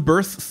there's some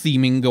birth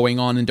theming going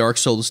on in Dark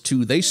Souls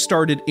 2, they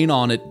started in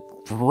on it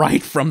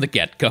right from the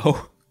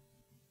get-go.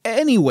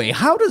 Anyway,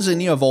 how does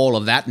any of all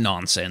of that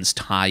nonsense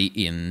tie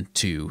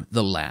into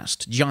The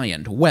Last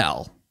Giant?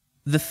 Well,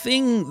 the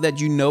thing that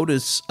you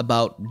notice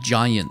about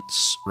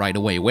giants right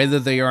away, whether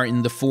they are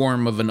in the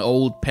form of an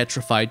old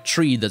petrified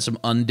tree that some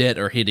undead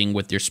are hitting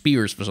with their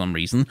spears for some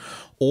reason,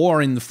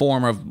 or in the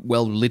form of,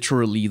 well,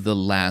 literally the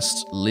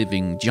last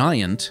living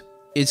giant,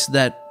 is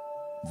that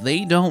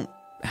they don't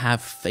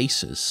have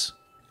faces.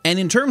 And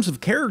in terms of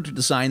character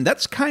design,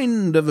 that's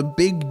kind of a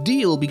big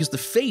deal, because the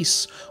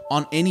face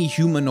on any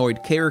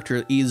humanoid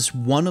character is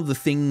one of the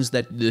things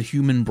that the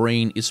human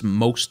brain is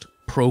most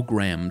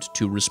programmed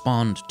to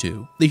respond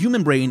to. The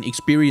human brain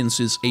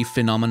experiences a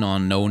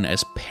phenomenon known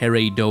as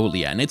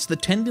pareidolia, and it's the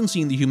tendency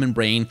in the human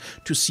brain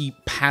to see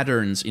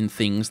patterns in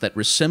things that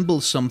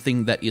resemble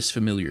something that is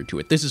familiar to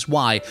it. This is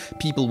why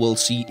people will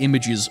see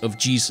images of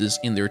Jesus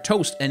in their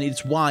toast, and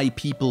it's why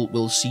people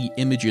will see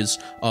images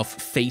of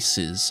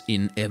faces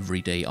in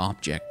everyday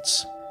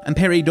objects. And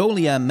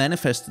pareidolia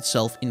manifests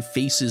itself in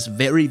faces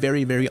very,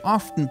 very, very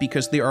often,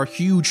 because there are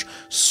huge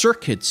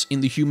circuits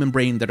in the human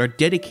brain that are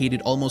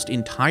dedicated almost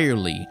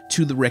entirely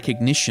to the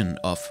recognition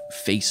of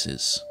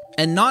faces.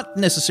 And not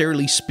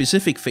necessarily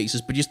specific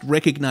faces, but just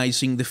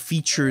recognizing the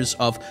features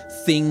of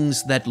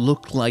things that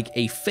look like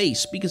a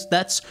face, because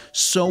that's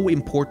so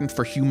important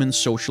for human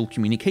social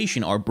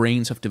communication. Our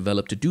brains have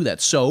developed to do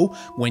that. So,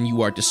 when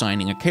you are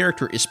designing a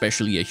character,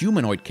 especially a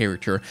humanoid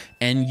character,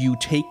 and you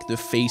take the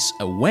face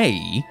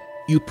away,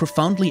 you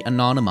profoundly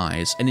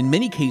anonymize, and in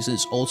many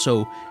cases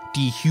also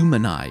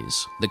dehumanize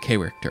the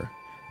character.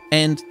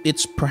 And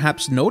it's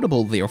perhaps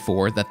notable,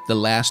 therefore, that the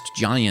last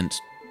giant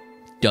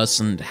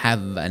doesn't have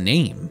a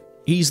name.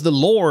 He's the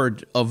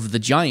lord of the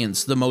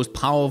giants, the most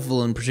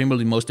powerful and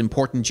presumably most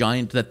important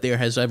giant that there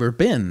has ever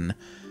been.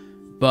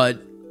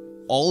 But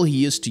all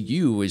he is to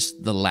you is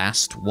the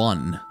last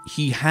one.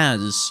 He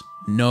has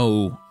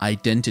no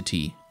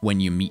identity when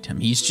you meet him.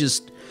 He's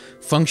just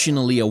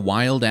functionally a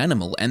wild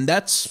animal, and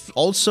that's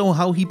also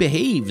how he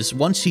behaves.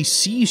 Once he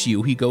sees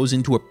you, he goes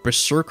into a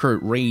berserker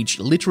rage,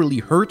 literally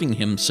hurting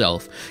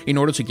himself in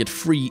order to get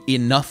free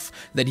enough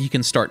that he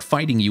can start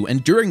fighting you.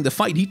 And during the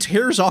fight, he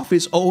tears off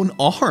his own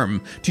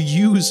arm to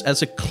use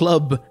as a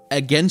club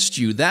against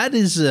you. That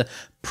is a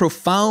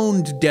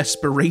profound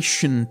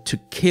desperation to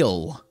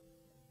kill.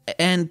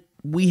 And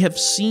we have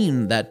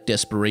seen that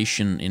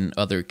desperation in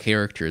other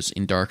characters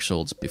in Dark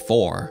Souls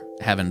before,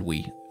 haven't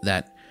we?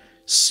 That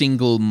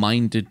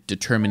single-minded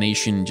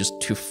determination just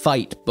to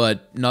fight,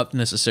 but not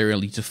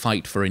necessarily to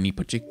fight for any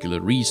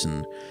particular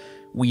reason.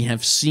 We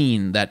have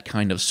seen that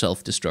kind of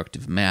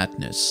self-destructive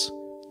madness.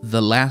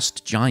 The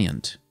last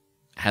giant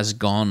has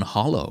gone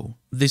hollow.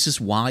 This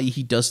is why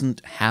he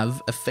doesn't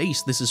have a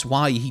face. This is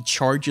why he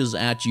charges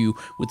at you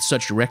with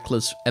such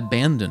reckless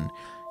abandon.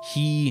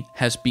 He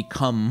has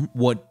become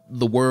what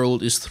the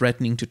world is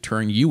threatening to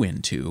turn you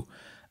into.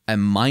 A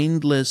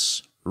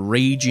mindless,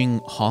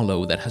 raging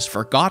hollow that has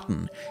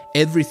forgotten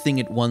everything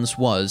it once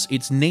was,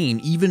 its name,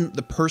 even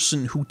the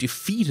person who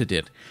defeated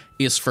it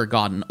is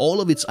forgotten.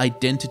 All of its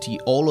identity,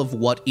 all of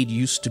what it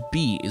used to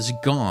be is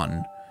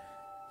gone.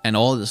 And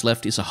all that's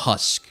left is a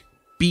husk,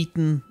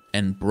 beaten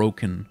and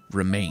broken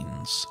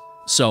remains.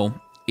 So,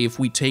 if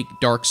we take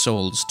Dark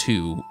Souls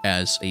 2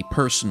 as a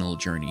personal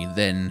journey,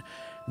 then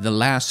the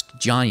last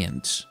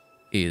giant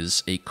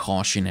is a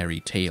cautionary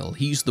tale.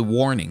 He's the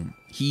warning.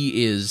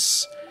 He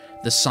is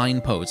the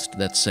signpost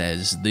that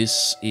says,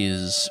 this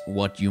is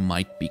what you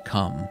might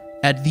become.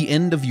 At the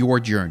end of your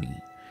journey,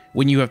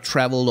 when you have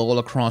traveled all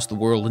across the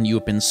world and you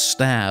have been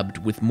stabbed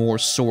with more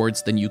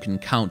swords than you can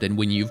count, and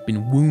when you've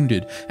been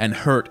wounded and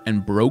hurt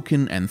and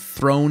broken and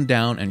thrown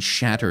down and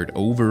shattered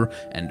over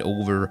and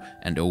over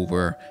and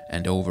over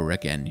and over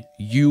again,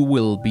 you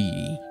will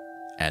be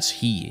as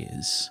he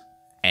is.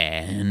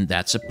 And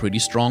that's a pretty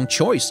strong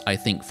choice, I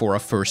think, for a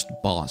first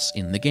boss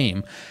in the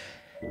game.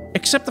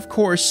 Except, of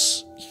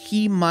course,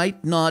 he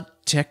might not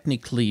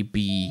technically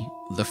be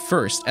the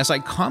first. As I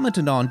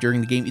commented on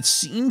during the game, it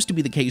seems to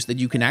be the case that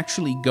you can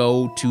actually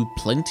go to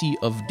plenty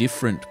of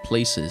different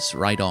places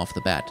right off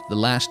the bat. The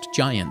last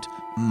giant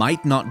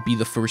might not be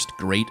the first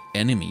great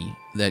enemy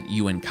that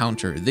you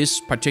encounter. This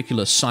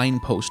particular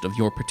signpost of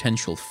your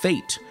potential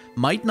fate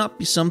might not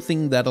be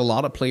something that a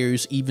lot of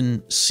players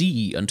even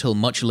see until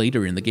much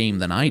later in the game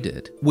than I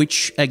did,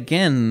 which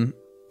again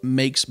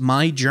makes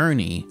my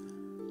journey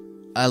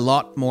a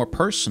lot more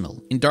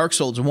personal. In Dark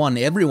Souls 1,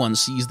 everyone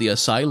sees the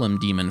Asylum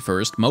Demon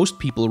first. Most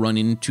people run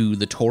into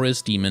the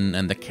Taurus Demon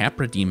and the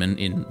Capra Demon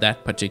in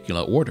that particular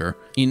order.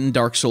 In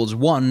Dark Souls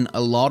 1, a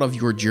lot of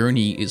your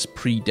journey is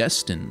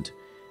predestined.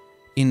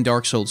 In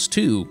Dark Souls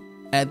 2,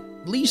 at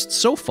least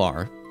so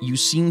far, you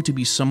seem to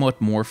be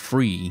somewhat more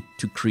free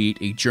to create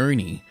a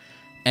journey,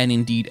 and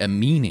indeed a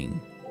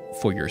meaning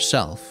for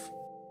yourself.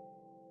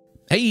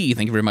 Hey,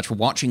 thank you very much for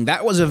watching.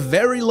 That was a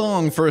very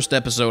long first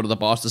episode of the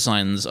boss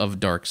designs of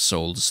Dark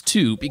Souls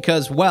 2,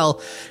 because,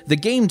 well, the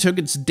game took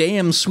its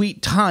damn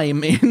sweet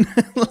time in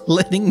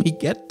letting me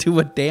get to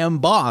a damn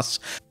boss.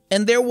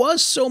 And there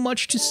was so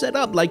much to set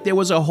up. Like, there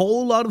was a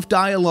whole lot of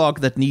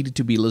dialogue that needed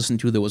to be listened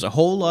to. There was a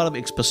whole lot of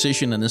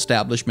exposition and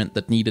establishment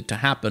that needed to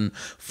happen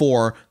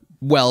for,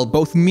 well,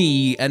 both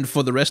me and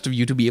for the rest of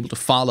you to be able to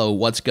follow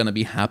what's going to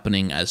be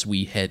happening as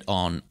we head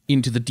on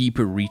into the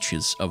deeper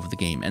reaches of the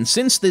game. And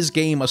since this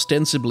game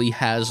ostensibly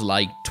has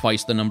like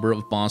twice the number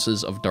of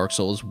bosses of Dark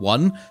Souls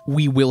 1,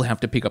 we will have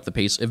to pick up the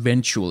pace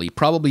eventually,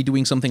 probably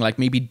doing something like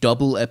maybe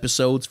double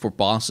episodes for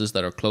bosses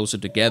that are closer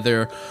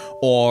together,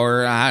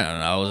 or I don't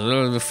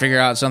know, figure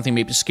out something,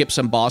 maybe skip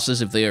some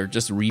bosses if they are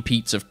just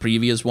repeats of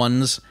previous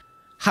ones.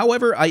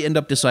 However, I end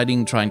up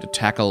deciding trying to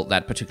tackle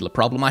that particular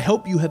problem. I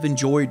hope you have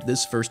enjoyed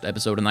this first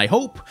episode, and I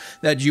hope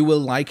that you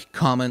will like,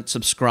 comment,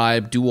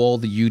 subscribe, do all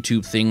the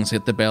YouTube things,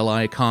 hit the bell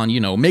icon,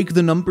 you know, make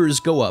the numbers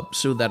go up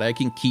so that I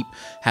can keep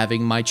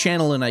having my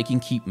channel and I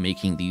can keep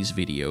making these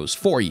videos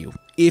for you.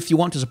 If you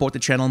want to support the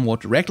channel more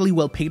directly,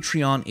 well,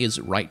 Patreon is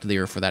right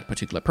there for that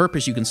particular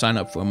purpose. You can sign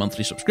up for a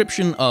monthly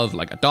subscription of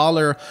like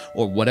 $1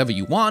 or whatever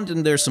you want,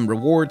 and there's some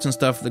rewards and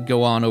stuff that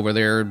go on over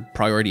there,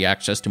 priority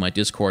access to my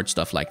Discord,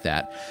 stuff like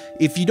that.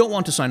 If you don't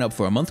want to sign up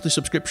for a monthly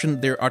subscription,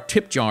 there are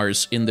tip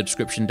jars in the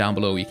description down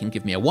below. You can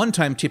give me a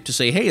one-time tip to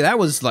say, hey, that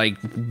was like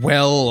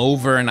well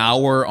over an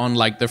hour on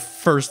like the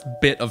first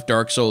bit of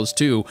Dark Souls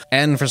 2,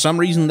 and for some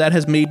reason that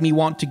has made me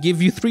want to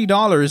give you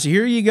 $3.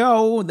 Here you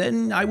go.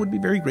 Then I would be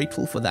very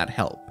grateful for that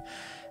help.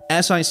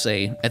 As I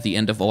say at the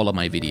end of all of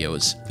my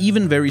videos,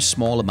 even very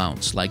small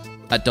amounts like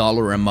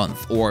 $1 a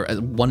month or a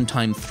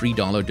one-time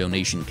 $3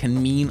 donation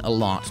can mean a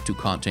lot to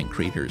content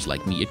creators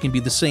like me. It can be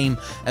the same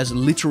as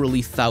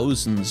literally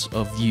thousands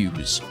of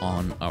views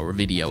on our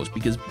videos,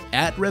 because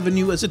ad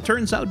revenue, as it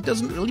turns out,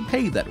 doesn't really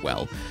pay that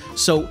well.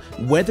 So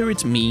whether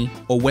it's me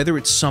or whether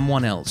it's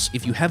someone else,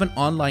 if you have an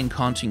online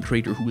content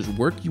creator whose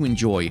work you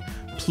enjoy,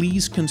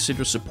 please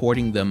consider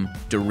supporting them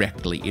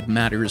directly. It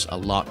matters a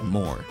lot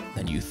more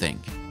than you think.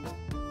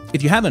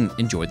 If you haven't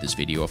enjoyed this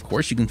video, of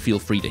course, you can feel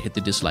free to hit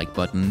the dislike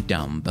button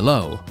down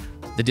below.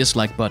 The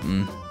dislike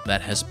button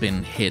that has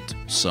been hit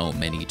so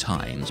many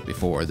times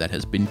before, that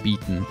has been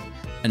beaten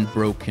and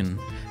broken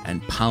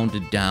and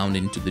pounded down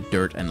into the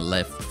dirt and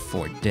left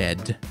for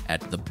dead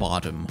at the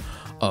bottom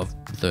of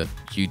the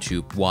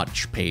YouTube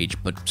watch page,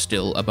 but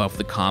still above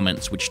the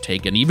comments, which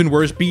take an even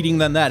worse beating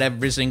than that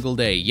every single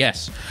day.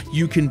 Yes,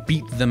 you can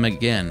beat them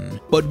again.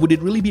 But would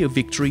it really be a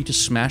victory to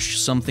smash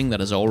something that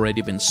has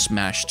already been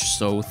smashed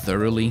so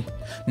thoroughly?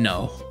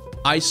 No.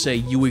 I say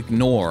you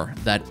ignore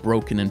that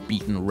broken and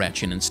beaten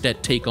wretch and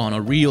instead take on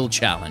a real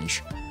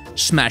challenge.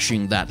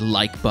 Smashing that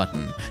like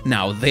button.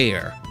 Now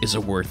there is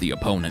a worthy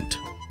opponent.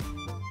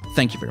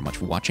 Thank you very much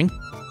for watching.